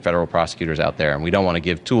of different federal prosecutors out there. And we don't want to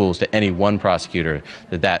give tools to any one prosecutor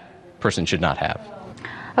that person should not have.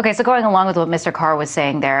 Okay, so going along with what Mr. Carr was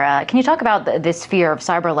saying there, can you talk about this fear of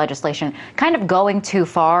cyber legislation kind of going too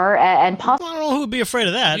far and possibly... I don't know who would be afraid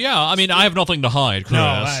of that. Yeah, I mean, I have nothing to hide, Chris.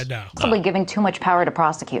 No. Possibly giving too much power to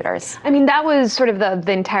prosecutors. I mean, that was sort of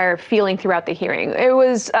the entire feeling throughout the hearing. It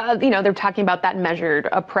was, they're talking about that measured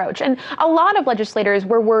approach. And a lot of legislators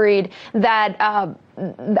were worried that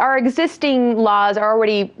our existing laws are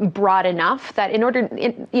already broad enough that in order,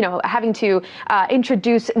 having to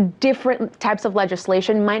introduce different types of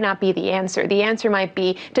legislation might not be the answer. The answer might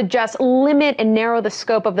be to just limit and narrow the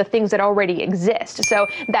scope of the things that already exist. So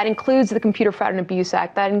that includes the Computer Fraud and Abuse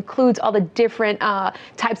Act. That includes all the different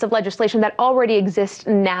types of legislation that already exist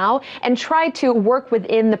now, and try to work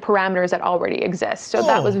within the parameters that already exist. So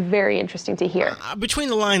that was very interesting to hear. Between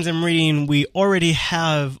the lines I'm reading, we already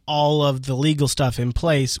have all of the legal stuff in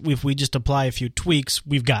place. If we just apply a few tweaks,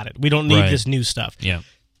 we've got it. We don't need this new stuff. Yeah.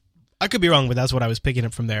 I could be wrong, but that's what I was picking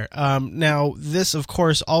up from there. Now, this, of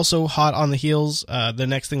course, also hot on the heels. The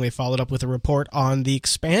next thing they followed up with a report on the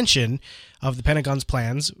expansion of the Pentagon's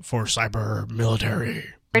plans for cyber military.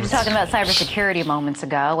 We were just talking about cybersecurity moments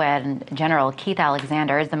ago, and General Keith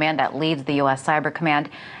Alexander is the man that leads the U.S. Cyber Command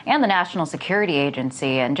and the National Security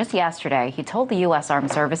Agency. And just yesterday, he told the U.S. Armed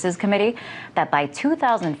Services Committee that by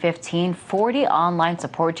 2015, 40 online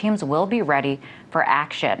support teams will be ready for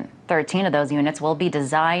action. 13 of those units will be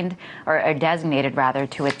designed or designated, rather,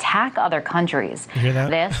 to attack other countries. You hear that?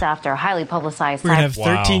 This after highly publicized... We're going to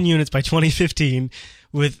have 13 units by 2015.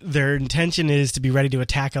 With their intention is to be ready to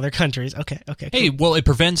attack other countries. Okay. Cool. Hey, well, it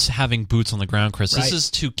prevents having boots on the ground, Chris. Right. This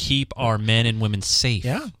is to keep our men and women safe.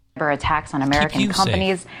 Yeah. Cyber attacks on American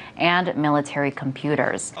companies and military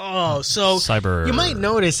computers. Oh, so cyber. You might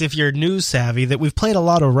notice if you're news savvy that we've played a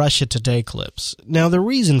lot of Russia Today clips. Now, the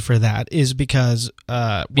reason for that is because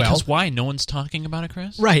why? No one's talking about it,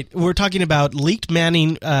 Chris? Right. We're talking about leaked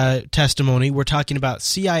Manning testimony. We're talking about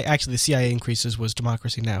CIA. Actually, the CIA increases was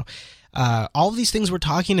Democracy Now! All of these things we're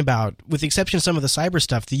talking about, with the exception of some of the cyber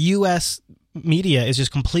stuff, the U.S. media is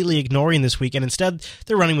just completely ignoring this week, and instead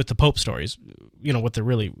they're running with the Pope stories. You know, what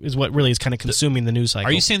really is kind of consuming the news cycle.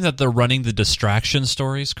 Are you saying that they're running the distraction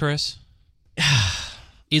stories, Chris?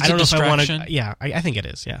 Is I don't it know if I distraction? want to. Yeah, I think it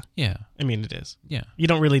is. Yeah. Yeah. I mean, it is. Yeah. You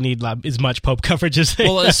don't really need as much Pope coverage as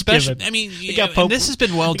they have especially. given. I mean, you got Pope, this has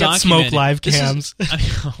been well got documented. Smoke live cams.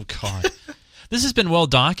 Oh God, this has been well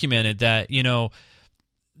documented that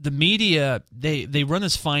the media, they run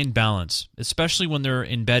this fine balance, especially when they're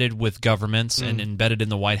embedded with governments and embedded in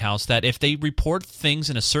the White House, that if they report things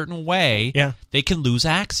in a certain way, they can lose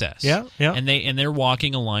access. Yeah. And they're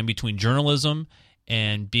walking a line between journalism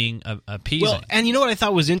and being appeasing. Well, and you know what I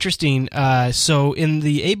thought was interesting? So in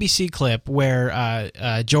the ABC clip where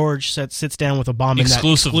George sits down with Obama in that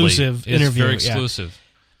exclusive interview. Very exclusive.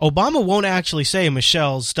 Obama won't actually say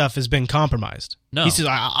Michelle's stuff has been compromised. No. He says,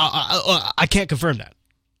 I can't confirm that.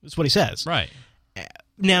 That's what he says. Right.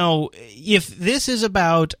 Now, if this is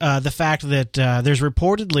about the fact that there's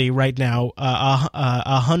reportedly right now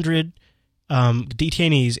 100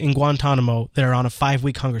 detainees in Guantanamo that are on a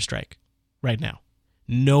 5-week hunger strike right now.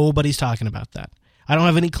 Nobody's talking about that. I don't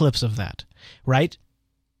have any clips of that, right?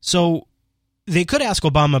 So they could ask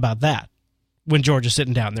Obama about that when George is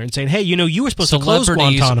sitting down there and saying, hey, you were supposed to close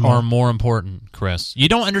Guantanamo. Celebrities are more important, Chris. You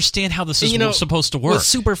don't understand how this is supposed to work. What's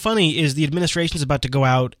super funny is the administration's about to go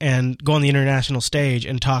out and go on the international stage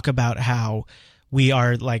and talk about how we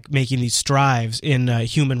are making these strives in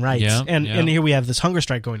human rights. And here we have this hunger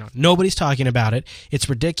strike going on. Nobody's talking about it. It's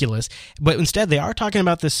ridiculous. But instead, they are talking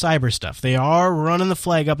about this cyber stuff. They are running the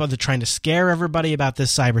flag up. They're trying to scare everybody about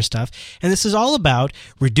this cyber stuff. And this is all about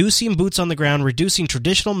reducing boots on the ground, reducing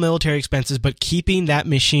traditional military expenses, but keeping that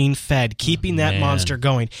machine fed, keeping that monster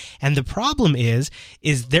going. And the problem is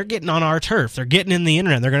they're getting on our turf. They're getting in the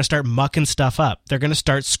internet. They're going to start mucking stuff up. They're going to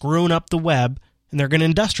start screwing up the web. And they're going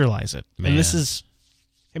to industrialize it. And this is,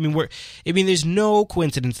 there's no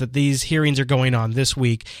coincidence that these hearings are going on this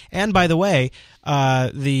week. And by the way,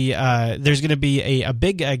 there's going to be a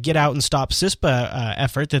big get out and stop CISPA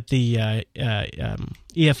effort that the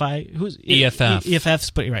EFI, EFF's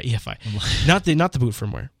putting, right, EFI, not the boot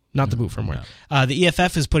firmware. Not the boot firmware. The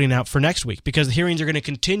EFF is putting out for next week because the hearings are going to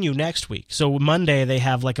continue next week. So Monday they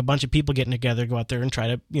have a bunch of people getting together, go out there and try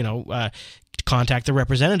to contact the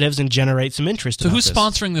representatives and generate some interest. So who's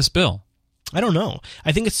sponsoring this bill? I don't know.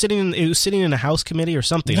 I think it was sitting in a House committee or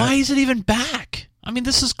something. Why is it even back? I mean,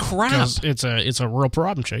 this is crap. It's a real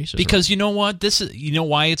problem, Chase. Because you know what? You know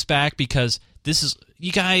why it's back? Because this is,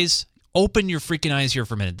 you guys Open your freaking eyes here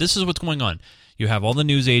for a minute. This is what's going on. You have all the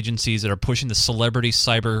news agencies that are pushing the celebrity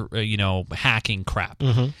cyber, hacking crap.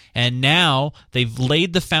 Mm-hmm. And now they've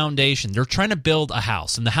laid the foundation. They're trying to build a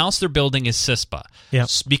house, and the house they're building is CISPA. Yep.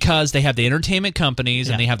 Because they have the entertainment companies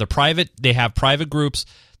and they have private groups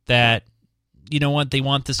that, you know what, they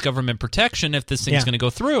want this government protection if this thing's going to go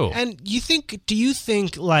through. And do you think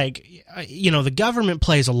the government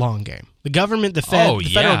plays a long game? The government, the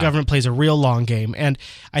federal government plays a real long game, and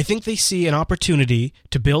I think they see an opportunity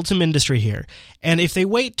to build some industry here. And if they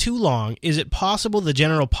wait too long, is it possible the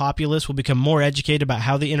general populace will become more educated about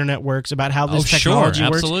how the internet works, about how this technology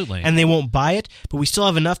works, and they won't buy it? But we still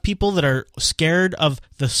have enough people that are scared of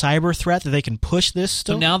the cyber threat that they can push this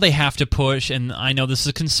still? So now they have to push, and I know this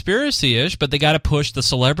is conspiracy-ish, but they got to push the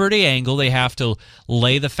celebrity angle. They have to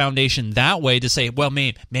lay the foundation that way to say, well,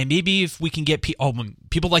 maybe if we can get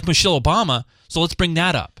people like Michelle Obama, so let's bring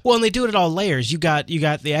that up. Well, and they do it at all layers. You got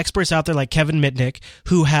the experts out there like Kevin Mitnick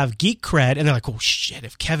who have geek cred, and they're like, oh shit,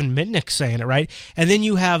 if Kevin Mitnick's saying it, right? And then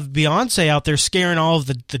you have Beyonce out there scaring all of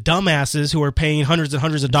the dumbasses who are paying hundreds and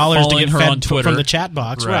hundreds of dollars to get her fed on Twitter from the chat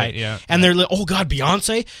box, right? Yeah. And they're like, oh god,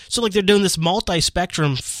 Beyonce? So like they're doing this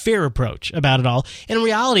multi-spectrum fear approach about it all. And in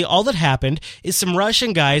reality, all that happened is some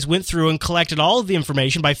Russian guys went through and collected all of the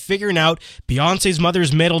information by figuring out Beyonce's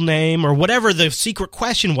mother's middle name or whatever the secret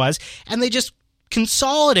question was, and they just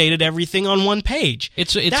consolidated everything on one page.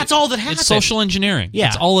 That's all that happened. It's social engineering. Yeah.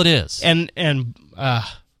 That's all it is. And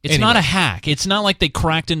it's not a hack. It's not like they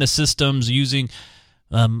cracked into systems using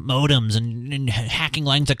modems and hacking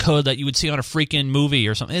lines of code that you would see on a freaking movie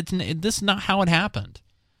or something. This is not how it happened.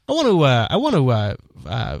 I want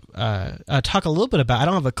to talk a little bit about. I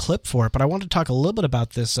don't have a clip for it, but I want to talk a little bit about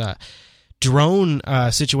this drone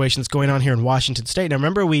situation that's going on here in Washington State. Now,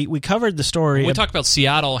 remember, we covered the story. We talked about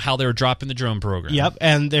Seattle, how they were dropping the drone program. Yep,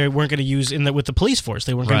 and they weren't going to use with the police force.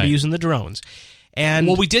 They weren't going to be using the drones.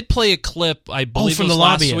 And we did play a clip, I believe, from it was the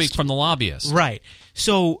last lobbyist. week from the lobbyist. Right.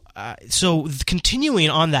 So continuing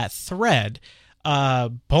on that thread,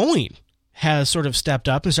 Boeing has sort of stepped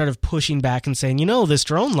up and started pushing back and saying, this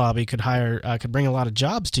drone lobby could bring a lot of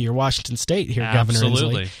jobs to your Washington State here, Governor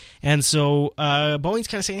Inslee. And so Boeing's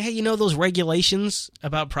kind of saying, hey, those regulations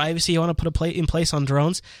about privacy you want to put in place on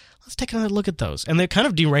drones, let's take another look at those. And they're kind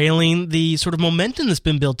of derailing the sort of momentum that's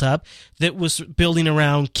been built up that was building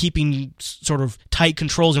around keeping sort of tight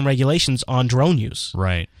controls and regulations on drone use.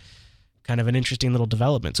 Right. Kind of an interesting little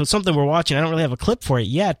development. So it's something we're watching. I don't really have a clip for it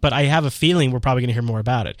yet, but I have a feeling we're probably going to hear more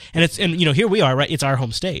about it. And here we are, right? It's our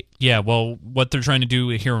home state. Yeah, well, what they're trying to do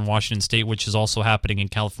here in Washington State, which is also happening in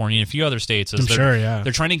California and a few other states, is they're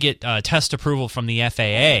trying to get test approval from the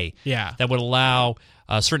FAA that would allow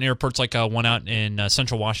certain airports, like one out in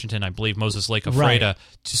central Washington, I believe, Moses Lake Ephrata,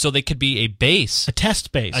 so they could be a base, a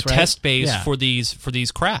test base, for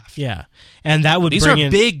these craft. Yeah, and that would these are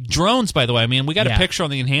big drones, by the way. I mean, we got a picture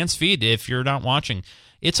on the enhanced feed if you're not watching.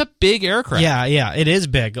 It's a big aircraft. Yeah, it is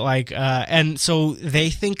big. And so they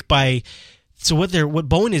think So what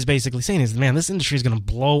Boeing is basically saying is, man, this industry is going to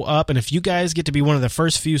blow up, and if you guys get to be one of the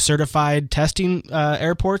first few certified testing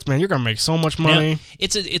airports, man, you're going to make so much money. Now,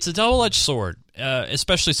 it's a double-edged sword,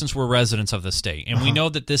 especially since we're residents of the state, and we know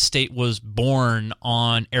that this state was born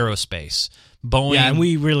on aerospace. Boeing, and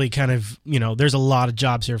we really kind of, there's a lot of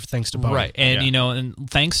jobs here thanks to Boeing. Right, and and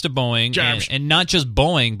thanks to Boeing, and not just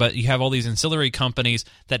Boeing, but you have all these ancillary companies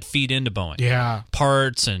that feed into Boeing. Yeah.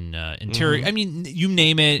 Parts and interior. I mean, you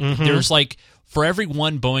name it. There's for every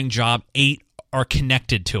one Boeing job, 8 are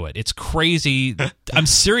connected to it. It's crazy. I'm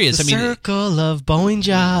serious. The circle of Boeing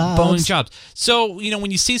jobs. So,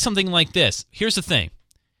 when you see something like this, here's the thing.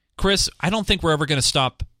 Chris, I don't think we're ever going to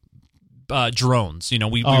stop drones.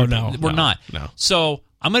 We're not. No. So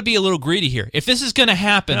I'm going to be a little greedy here. If this is going to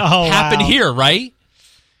happen, here, right?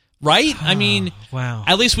 Right? I mean, wow.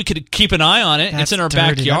 At least we could keep an eye on it. That's it's in our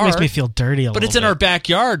dirty. backyard. That makes me feel dirty But it's in our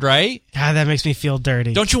backyard, right? God, that makes me feel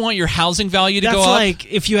dirty. Don't you want your housing value to go up? That's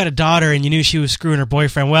like if you had a daughter and you knew she was screwing her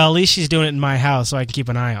boyfriend. Well, at least she's doing it in my house, so I can keep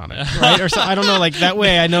an eye on it, right? Or so, I don't know. That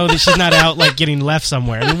way, I know that she's not out getting left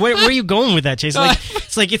somewhere. I mean, where are you going with that, Chase?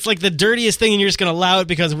 It's like the dirtiest thing, and you're just going to allow it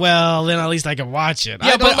because, well, then at least I can watch it.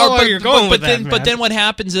 Yeah, I don't know where you're going with that, man. But then what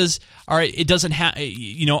happens is, all right, it doesn't have.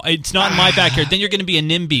 It's not in my backyard. Then you're going to be a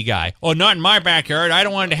NIMBY guy. Oh, not in my backyard. I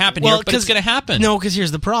don't want it to happen here, but it's going to happen. No, because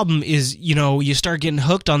here's the problem: is you start getting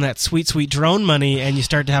hooked on that sweet, sweet drone money, and you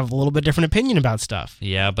start to have a little bit different opinion about stuff.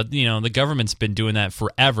 Yeah, but the government's been doing that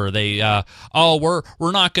forever. They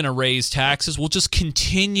we're not going to raise taxes. We'll just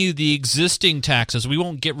continue the existing taxes. We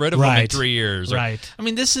won't get rid of them in 3 years. Right. I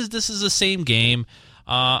mean, this is the same game.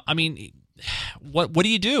 I mean, what do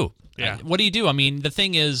you do? Yeah. What do you do? I mean, the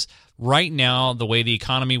thing is, right now, the way the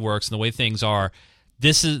economy works and the way things are,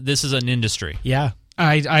 this is an industry. Yeah.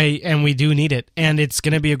 And we do need it, and it's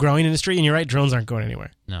going to be a growing industry. And you're right, drones aren't going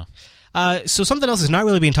anywhere. No. So something else that's not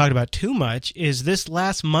really being talked about too much is this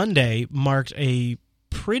last Monday marked a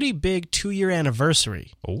pretty big 2-year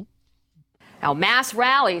anniversary. Oh. Now, mass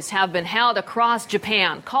rallies have been held across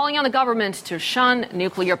Japan, calling on the government to shun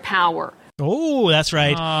nuclear power. Oh, that's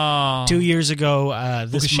right. 2 years ago,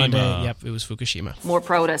 this Fukushima. Monday, yep, it was Fukushima. More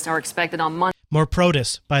protests are expected on Monday. More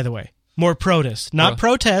protests, by the way. More protests. Not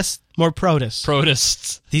protests, more protests.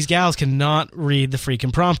 Protests. These gals cannot read the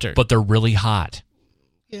freaking prompter. But they're really hot.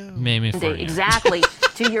 Yeah. Maybe for you. Exactly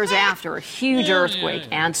 2 years after a huge earthquake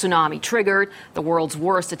and tsunami triggered the world's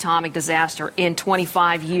worst atomic disaster in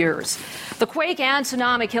 25 years. The quake and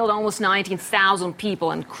tsunami killed almost 19,000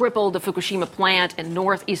 people and crippled the Fukushima plant in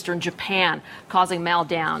northeastern Japan, causing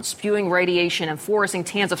meltdowns, spewing radiation, and forcing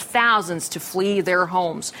tens of thousands to flee their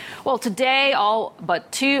homes. Well, today, all but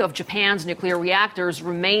 2 of Japan's nuclear reactors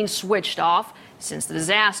remain switched off since the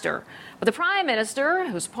disaster. But the Prime Minister,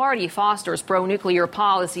 whose party fosters pro-nuclear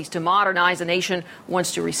policies to modernize the nation,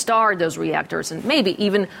 wants to restart those reactors and maybe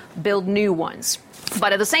even build new ones.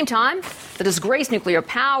 But at the same time, the disgraced nuclear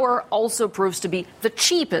power also proves to be the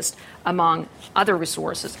cheapest among other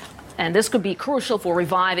resources. And this could be crucial for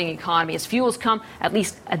reviving the economy as fuels come at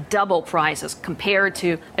least at double prices compared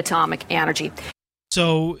to atomic energy.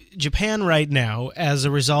 So Japan right now, as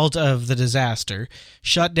a result of the disaster,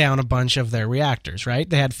 shut down a bunch of their reactors, right?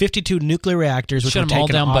 They had 52 nuclear reactors which were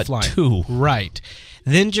taken offline. But 2. Right.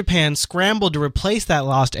 Then Japan scrambled to replace that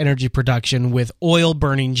lost energy production with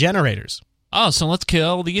oil-burning generators. Oh, so let's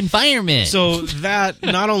kill the environment. So that,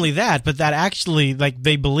 not only that, but that actually, like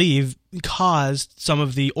they believe, caused some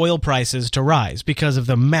of the oil prices to rise because of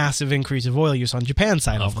the massive increase of oil use on Japan's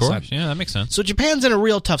side. Of course, yeah, that makes sense. So Japan's in a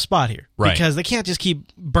real tough spot here. Right. Because they can't just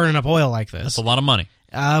keep burning up oil like this. That's a lot of money.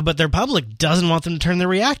 But their public doesn't want them to turn their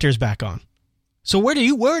reactors back on. So where do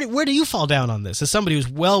you fall down on this as somebody who's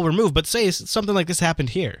well removed, but say something like this happened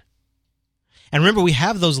here? And remember, we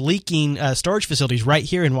have those leaking storage facilities right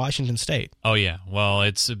here in Washington State. Oh, yeah. Well,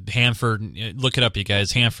 it's Hanford. Look it up, you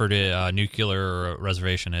guys. Hanford Nuclear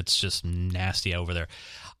Reservation. It's just nasty over there.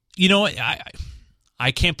 You know what?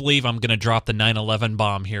 I can't believe I'm going to drop the 9/11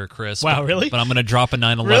 bomb here, Chris. Wow, really? But I'm going to drop a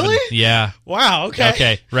 9/11. Really? Yeah. Wow, okay.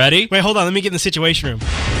 Okay, ready? Wait, hold on. Let me get in the Situation Room.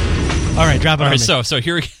 All right, drop it on me. So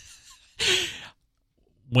here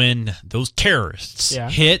when those terrorists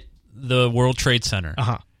hit the World Trade Center,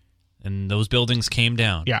 and those buildings came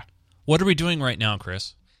down. Yeah. What are we doing right now,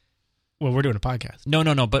 Chris? Well, we're doing a podcast. No.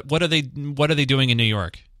 But what are they doing in New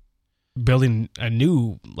York? Building a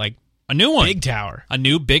new one. Big tower. A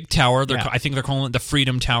new big tower. I think they're calling it the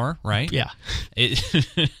Freedom Tower, right? Yeah.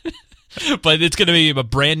 But it's going to be a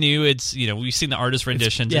brand new. It's we've seen the artist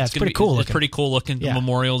renditions. It's pretty cool looking. It's pretty cool looking. Yeah. The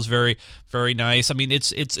memorial is very, very nice. I mean,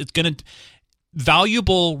 it's going to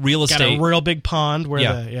valuable real estate. Got a real big pond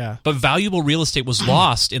where But valuable real estate was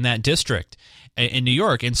lost in that district in New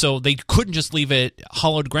York, and so they couldn't just leave it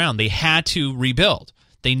hollowed ground. They had to rebuild.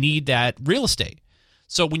 They need that real estate.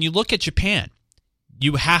 So when you look at Japan,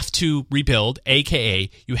 you have to rebuild, aka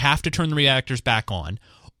you have to turn the reactors back on,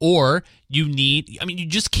 or you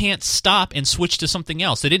just can't stop and switch to something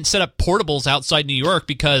else. They didn't set up portables outside New York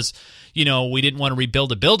because, we didn't want to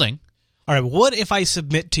rebuild a building. All right, what if I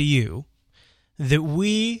submit to you that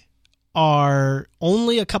we are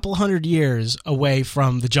only a couple hundred years away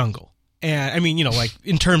from the jungle? And I mean,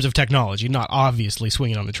 in terms of technology, not obviously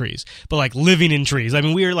swinging on the trees, but living in trees. I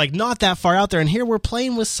mean, we are not that far out there, and here we're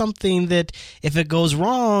playing with something that if it goes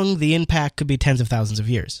wrong, the impact could be tens of thousands of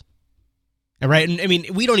years. Right? And I mean,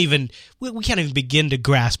 we can't even begin to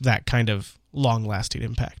grasp that kind of long-lasting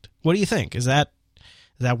impact. What do you think? Is that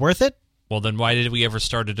worth it? Well, then why did we ever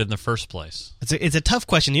start it in the first place? It's a tough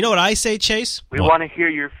question. You know what I say, Chase? We want to hear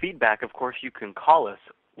your feedback. Of course, you can call us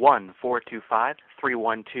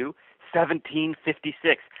 1-425-312-1756.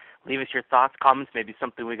 Leave us your thoughts, comments, maybe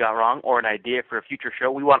something we got wrong, or an idea for a future show.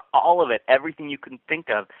 We want all of it, everything you can think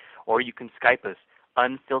of, or you can Skype us.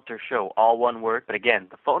 Unfilter Show, all one word. But again,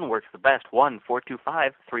 the phone works the best.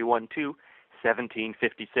 1-425-312-1756.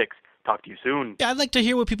 Talk to you soon. Yeah, I'd like to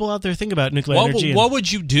hear what people out there think about nuclear energy. What would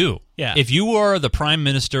you do if you were the Prime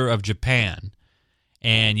Minister of Japan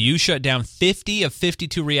and you shut down 50 of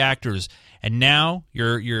 52 reactors, and now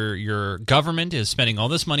your government is spending all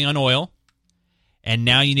this money on oil, and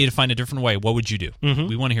now you need to find a different way. What would you do? Mm-hmm.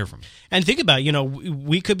 We want to hear from you. And think about,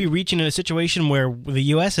 we could be reaching in a situation where the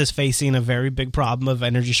U.S. is facing a very big problem of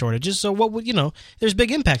energy shortages. So what would, there's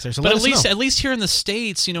big impacts there. So but let us know. At least here in the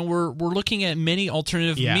States, we're looking at many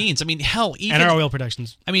alternative means. I mean, hell, even and our oil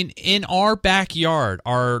productions. I mean, in our backyard,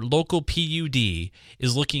 our local PUD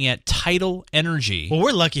is looking at tidal energy. Well,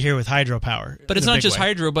 we're lucky here with hydropower. But it's not just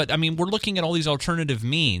hydro, but I mean, we're looking at all these alternative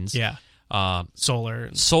means. Yeah. Solar.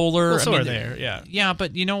 Well, there, yeah. Yeah,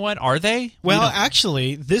 but you know what? Are they? Well,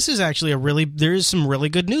 actually, there is some really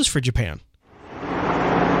good news for Japan.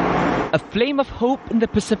 A flame of hope in the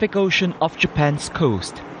Pacific Ocean off Japan's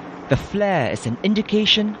coast. The flare is an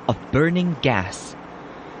indication of burning gas.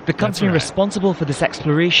 The company responsible for this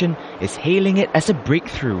exploration is hailing it as a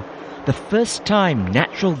breakthrough. The first time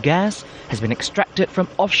natural gas has been extracted from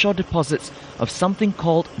offshore deposits of something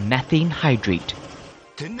called methane hydrate.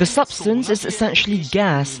 The substance is essentially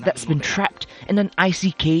gas that's been trapped in an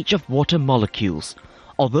icy cage of water molecules.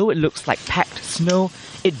 Although it looks like packed snow,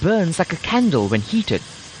 it burns like a candle when heated,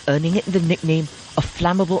 earning it the nickname of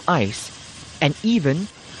flammable ice, and even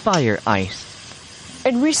fire ice.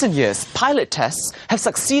 In recent years, pilot tests have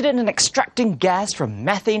succeeded in extracting gas from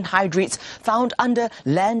methane hydrates found under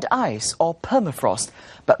land ice or permafrost.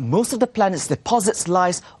 But most of the planet's deposits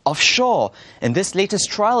lies offshore. In this latest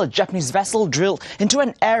trial, a Japanese vessel drilled into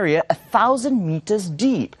an area 1,000 meters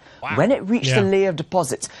deep. Wow. When it reached a layer of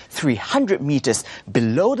deposits 300 meters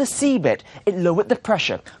below the seabed, it lowered the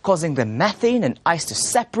pressure, causing the methane and ice to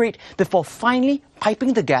separate before finally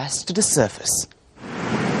piping the gas to the surface.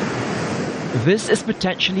 This is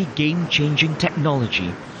potentially game-changing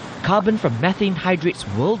technology. Carbon from methane hydrates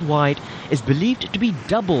worldwide is believed to be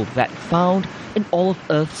double that found in all of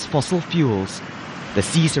Earth's fossil fuels. The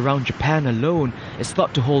seas around Japan alone is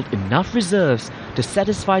thought to hold enough reserves to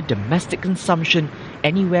satisfy domestic consumption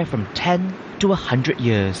anywhere from 10 to 100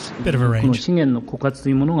 years. Bit of a range.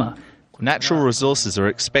 Natural resources are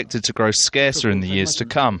expected to grow scarcer in the years to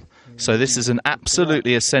come, so this is an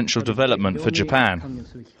absolutely essential development for Japan.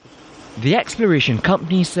 The exploration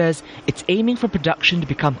company says it's aiming for production to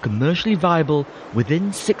become commercially viable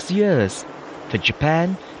within 6 years. For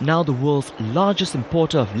Japan, now the world's largest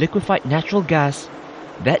importer of liquefied natural gas,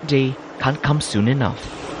 that day can't come soon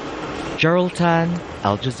enough. Gerald Tan,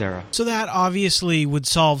 Al Jazeera. So that obviously would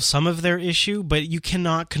solve some of their issue, but you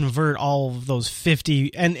cannot convert all of those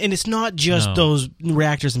 50, and it's not just those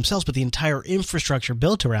reactors themselves, but the entire infrastructure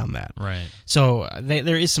built around that. Right. So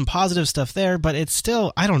there is some positive stuff there, but it's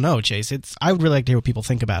still, I don't know, Chase. I would really like to hear what people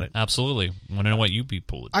think about it. Absolutely. Want to know what you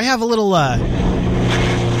people would do. I have a little,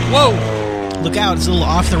 whoa! Look out, it's a little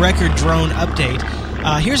off-the-record drone update.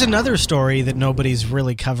 Here's another story that nobody's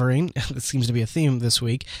really covering. That seems to be a theme this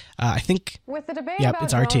week. I think... With the debate about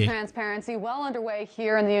drone transparency well underway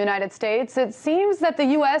here in the United States, it seems that the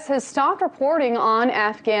U.S. has stopped reporting on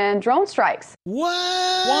Afghan drone strikes. What?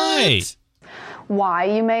 Why? Why,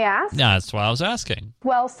 you may ask? That's what I was asking.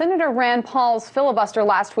 Well, Senator Rand Paul's filibuster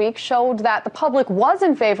last week showed that the public was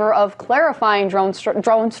in favor of clarifying drone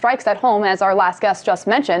strikes at home, as our last guest just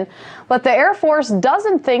mentioned. But the Air Force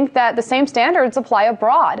doesn't think that the same standards apply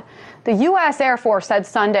abroad. The U.S. Air Force said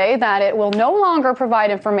Sunday that it will no longer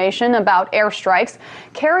provide information about airstrikes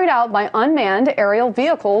carried out by unmanned aerial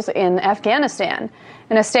vehicles in Afghanistan.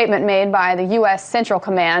 In a statement made by the U.S. Central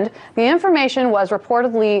Command, the information was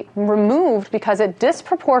reportedly removed because it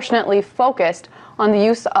disproportionately focused on the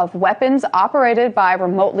use of weapons operated by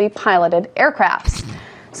remotely piloted aircrafts.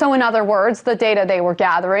 So in other words, the data they were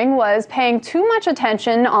gathering was paying too much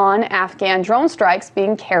attention on Afghan drone strikes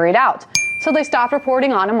being carried out. So they stopped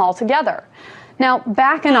reporting on them altogether. Now,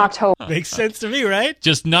 back in October... Makes sense to me, right?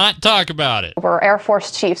 Just not talk about it. Air Force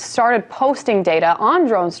chiefs started posting data on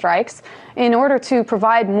drone strikes in order to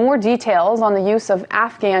provide more details on the use of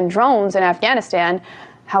Afghan drones in Afghanistan.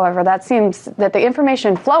 However, that seems that the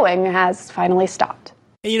information flowing has finally stopped.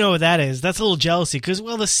 And you know what that is? That's a little jealousy because,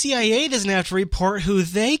 well, the CIA doesn't have to report who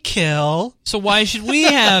they kill. So why should we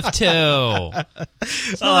have to?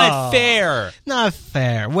 It's not fair. Not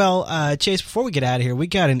fair. Well, Chase, before we get out of here, we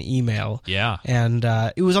got an email. Yeah. And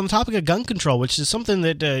it was on the topic of gun control, which is something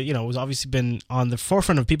that, was obviously been on the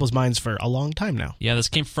forefront of people's minds for a long time now. Yeah, this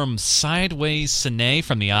came from Sideways Sine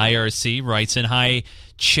from the IRC, writes in, "Hi,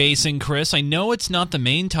 Chase and Chris. I know it's not the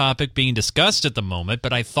main topic being discussed at the moment,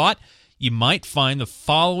 but I thought you might find the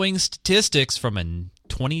following statistics from a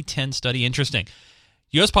 2010 study interesting.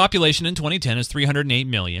 U.S. population in 2010 is 308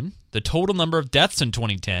 million. The total number of deaths in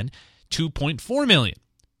 2010, 2.4 million.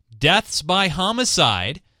 Deaths by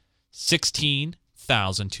homicide,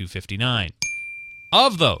 16,259.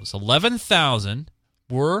 Of those, 11,000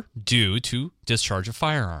 were due to discharge of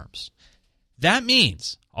firearms. That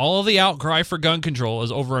means all of the outcry for gun control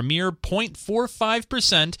is over a mere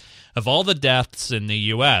 0.45% of all the deaths in the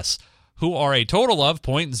U.S., who are a total of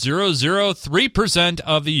 0.003%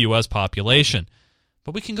 of the U.S. population.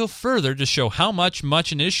 But we can go further to show how much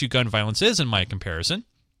an issue gun violence is in my comparison.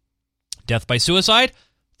 Death by suicide,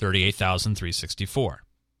 38,364.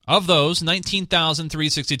 Of those,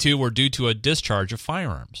 19,362 were due to a discharge of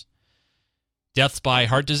firearms. Deaths by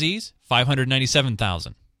heart disease,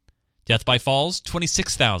 597,000. Death by falls,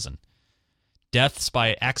 26,000. Deaths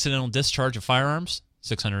by accidental discharge of firearms,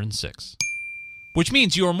 606. Which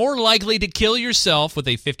means you are more likely to kill yourself with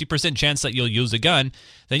a 50% chance that you'll use a gun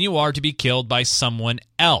than you are to be killed by someone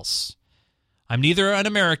else. I'm neither an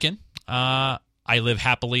American. I live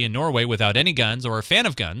happily in Norway without any guns or a fan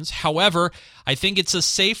of guns. However, I think it's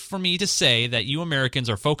safe for me to say that you Americans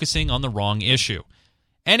are focusing on the wrong issue.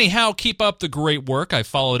 Anyhow, keep up the great work. I've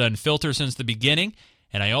followed Unfiltered since the beginning,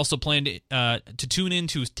 and I also plan to tune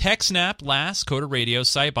into TechSnap, Last, Coda Radio,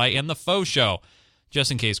 SciBy, and The Faux Show,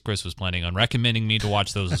 just in case Chris was planning on recommending me to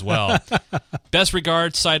watch those as well. Best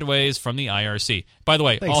regards, Sideways from the IRC. By the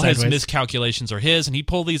way, Thanks, all Sideways. his miscalculations are his, and he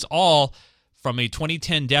pulled these all from a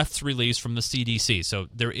 2010 deaths release from the CDC. So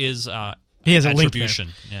there is he has a link there. attribution.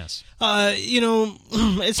 Yes.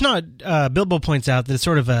 It's not. Bilbo points out that it's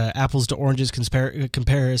sort of a apples to oranges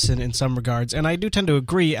comparison in some regards, and I do tend to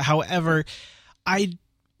agree. However, I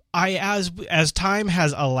as time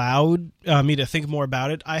has allowed me to think more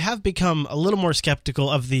about it, I have become a little more skeptical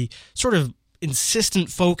of the sort of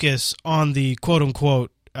insistent focus on the quote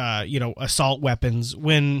unquote assault weapons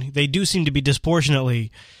when they do seem to be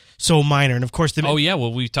disproportionately so minor. And of course,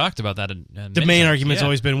 we talked about that. The main argument's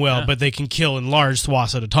always been, but they can kill in large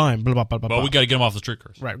swaths at a time. Blah, blah, blah, blah, Well, blah. we got to get them off the street,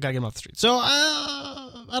 Chris. Right, we got to get them off the street. So,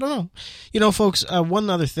 I don't know. Folks,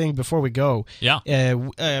 one other thing before we go. Yeah.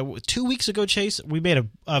 2 weeks ago, Chase, we made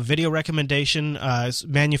a video recommendation,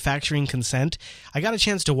 manufacturing consent. I got a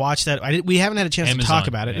chance to watch that. We haven't had a chance to talk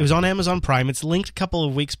about it. Yeah. It was on Amazon Prime. It's linked a couple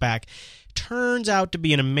of weeks back. Turns out to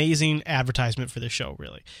be an amazing advertisement for the show,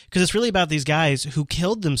 really. Because it's really about these guys who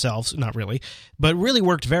killed themselves, not really, but really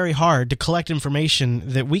worked very hard to collect information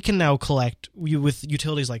that we can now collect with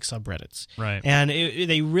utilities like subreddits. Right. And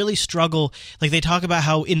they really struggle. Like, they talk about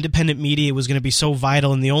how independent media was going to be so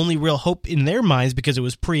vital, and the only real hope in their minds, because it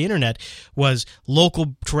was pre-internet, was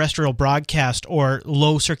local terrestrial broadcast or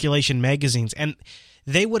low circulation magazines. And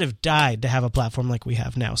they would have died to have a platform like we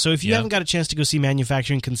have now. So if you haven't got a chance to go see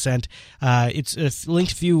Manufacturing Consent, it's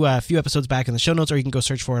linked a few episodes back in the show notes, or you can go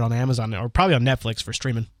search for it on Amazon or probably on Netflix for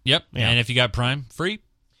streaming. Yep. Yeah. And if you got Prime, free.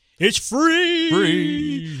 It's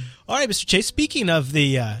free. All right, Mr. Chase, speaking of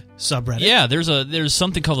the subreddit. Yeah, there's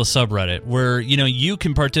something called a subreddit where you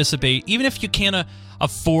can participate even if you can't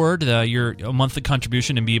afford your monthly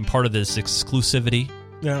contribution and being part of this exclusivity.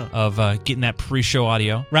 Yeah. Of getting that pre-show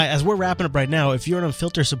audio. Right, as we're wrapping up right now, if you're an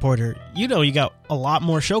Unfiltered supporter, you got a lot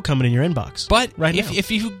more show coming in your inbox. But right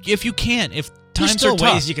if you can't, if there's times still are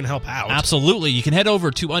tough, ways you can help out. Absolutely. You can head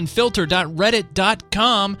over to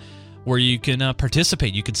unfiltered.reddit.com where you can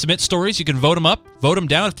participate. You can submit stories, you can vote them up, vote them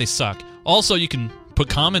down if they suck. Also, you can put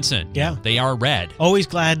comments in. Yeah. They are read. Always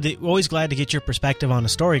glad to get your perspective on a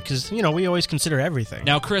story because, we always consider everything.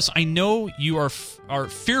 Now, Chris, I know you are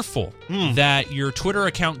fearful that your Twitter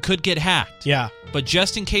account could get hacked. Yeah. But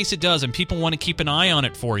just in case it does and people want to keep an eye on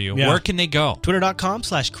it for you, where can they go?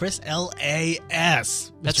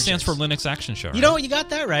 Twitter.com/ChrisLAS. That stands for Linux Action Show, right? You got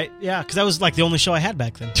that right. Yeah, because that was like the only show I had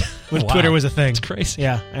back then when Twitter was a thing. It's crazy.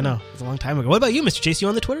 Yeah, I know. It's a long time ago. What about you, Mr. Chase? You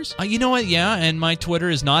on the Twitters? You know what? Yeah, and my Twitter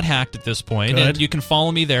is not hacked at this point. Good. And you can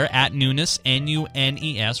follow me there at Nunes,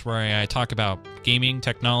 Nunes, where I talk about gaming,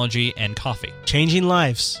 technology, and coffee. Changing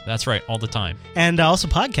lives. That's right, all the time. And also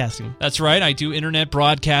podcasting. That's right. I do internet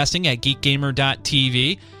broadcasting at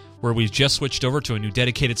geekgamer.tv, where we've just switched over to a new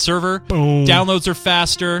dedicated server. Boom. Downloads are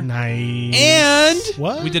faster. Nice. And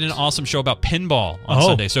what? We did an awesome show about pinball on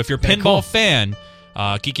Sunday. So if you're a pinball fan,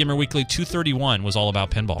 Geek Gamer Weekly 231 was all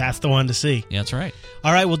about pinball. That's the one to see. Yeah, that's right.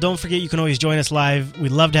 All right, well, don't forget you can always join us live.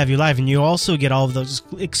 We'd love to have you live, and you also get all of those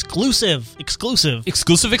exclusive clips.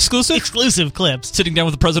 Sitting down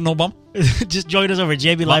with President Obama? Just join us over at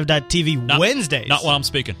jblive.tv Wednesdays. Not while I'm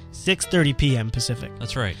speaking. 6:30 p.m. Pacific.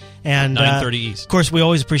 That's right. And 9:30 East. Of course, we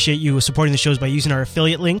always appreciate you supporting the shows by using our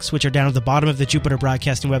affiliate links, which are down at the bottom of the Jupiter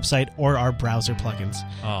Broadcasting website, or our browser plugins.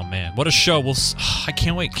 Oh man, what a show! I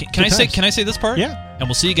can't wait. Can I say this part? Yeah. And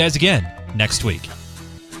we'll see you guys again next week.